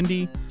Mork and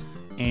Mindy,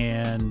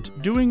 and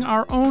doing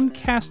our own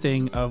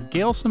casting of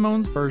Gail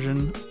Simone's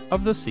version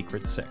of The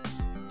Secret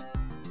Six.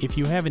 If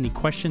you have any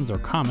questions or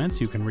comments,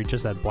 you can reach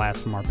us at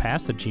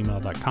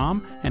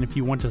blastfromourpast@gmail.com. And if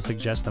you want to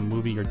suggest a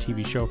movie or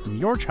TV show from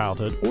your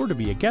childhood or to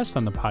be a guest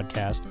on the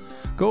podcast,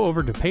 go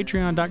over to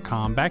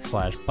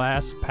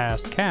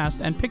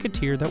patreon.com/blastpastcast and pick a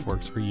tier that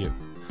works for you.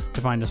 To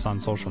find us on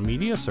social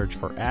media, search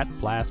for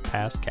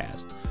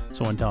 @blastpastcast.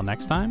 So until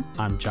next time,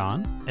 I'm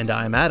John. And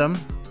I'm Adam.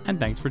 And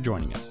thanks for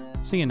joining us.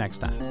 See you next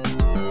time.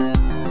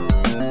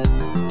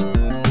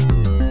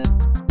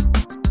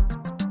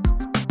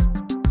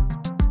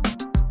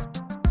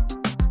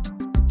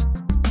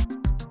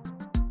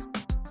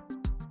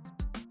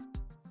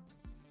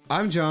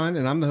 I'm John,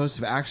 and I'm the host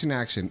of Action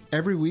Action.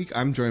 Every week,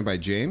 I'm joined by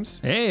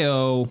James.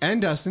 Heyo. And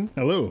Dustin.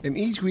 Hello. And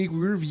each week, we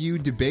review,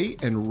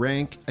 debate, and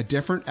rank a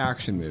different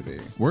action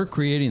movie. We're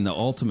creating the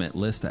ultimate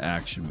list of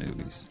action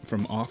movies.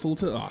 From awful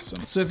to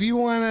awesome. So if you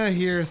want to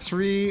hear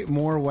 3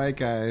 more white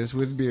guys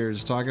with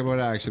beards talk about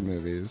action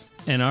movies.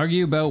 And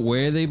argue about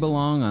where they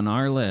belong on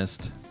our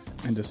list.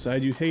 And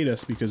decide you hate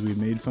us because we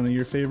made fun of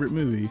your favorite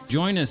movie.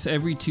 Join us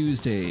every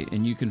Tuesday,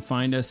 and you can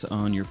find us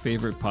on your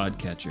favorite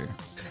podcatcher.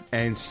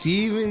 And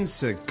Steven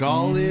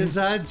Seagal is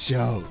a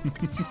joke.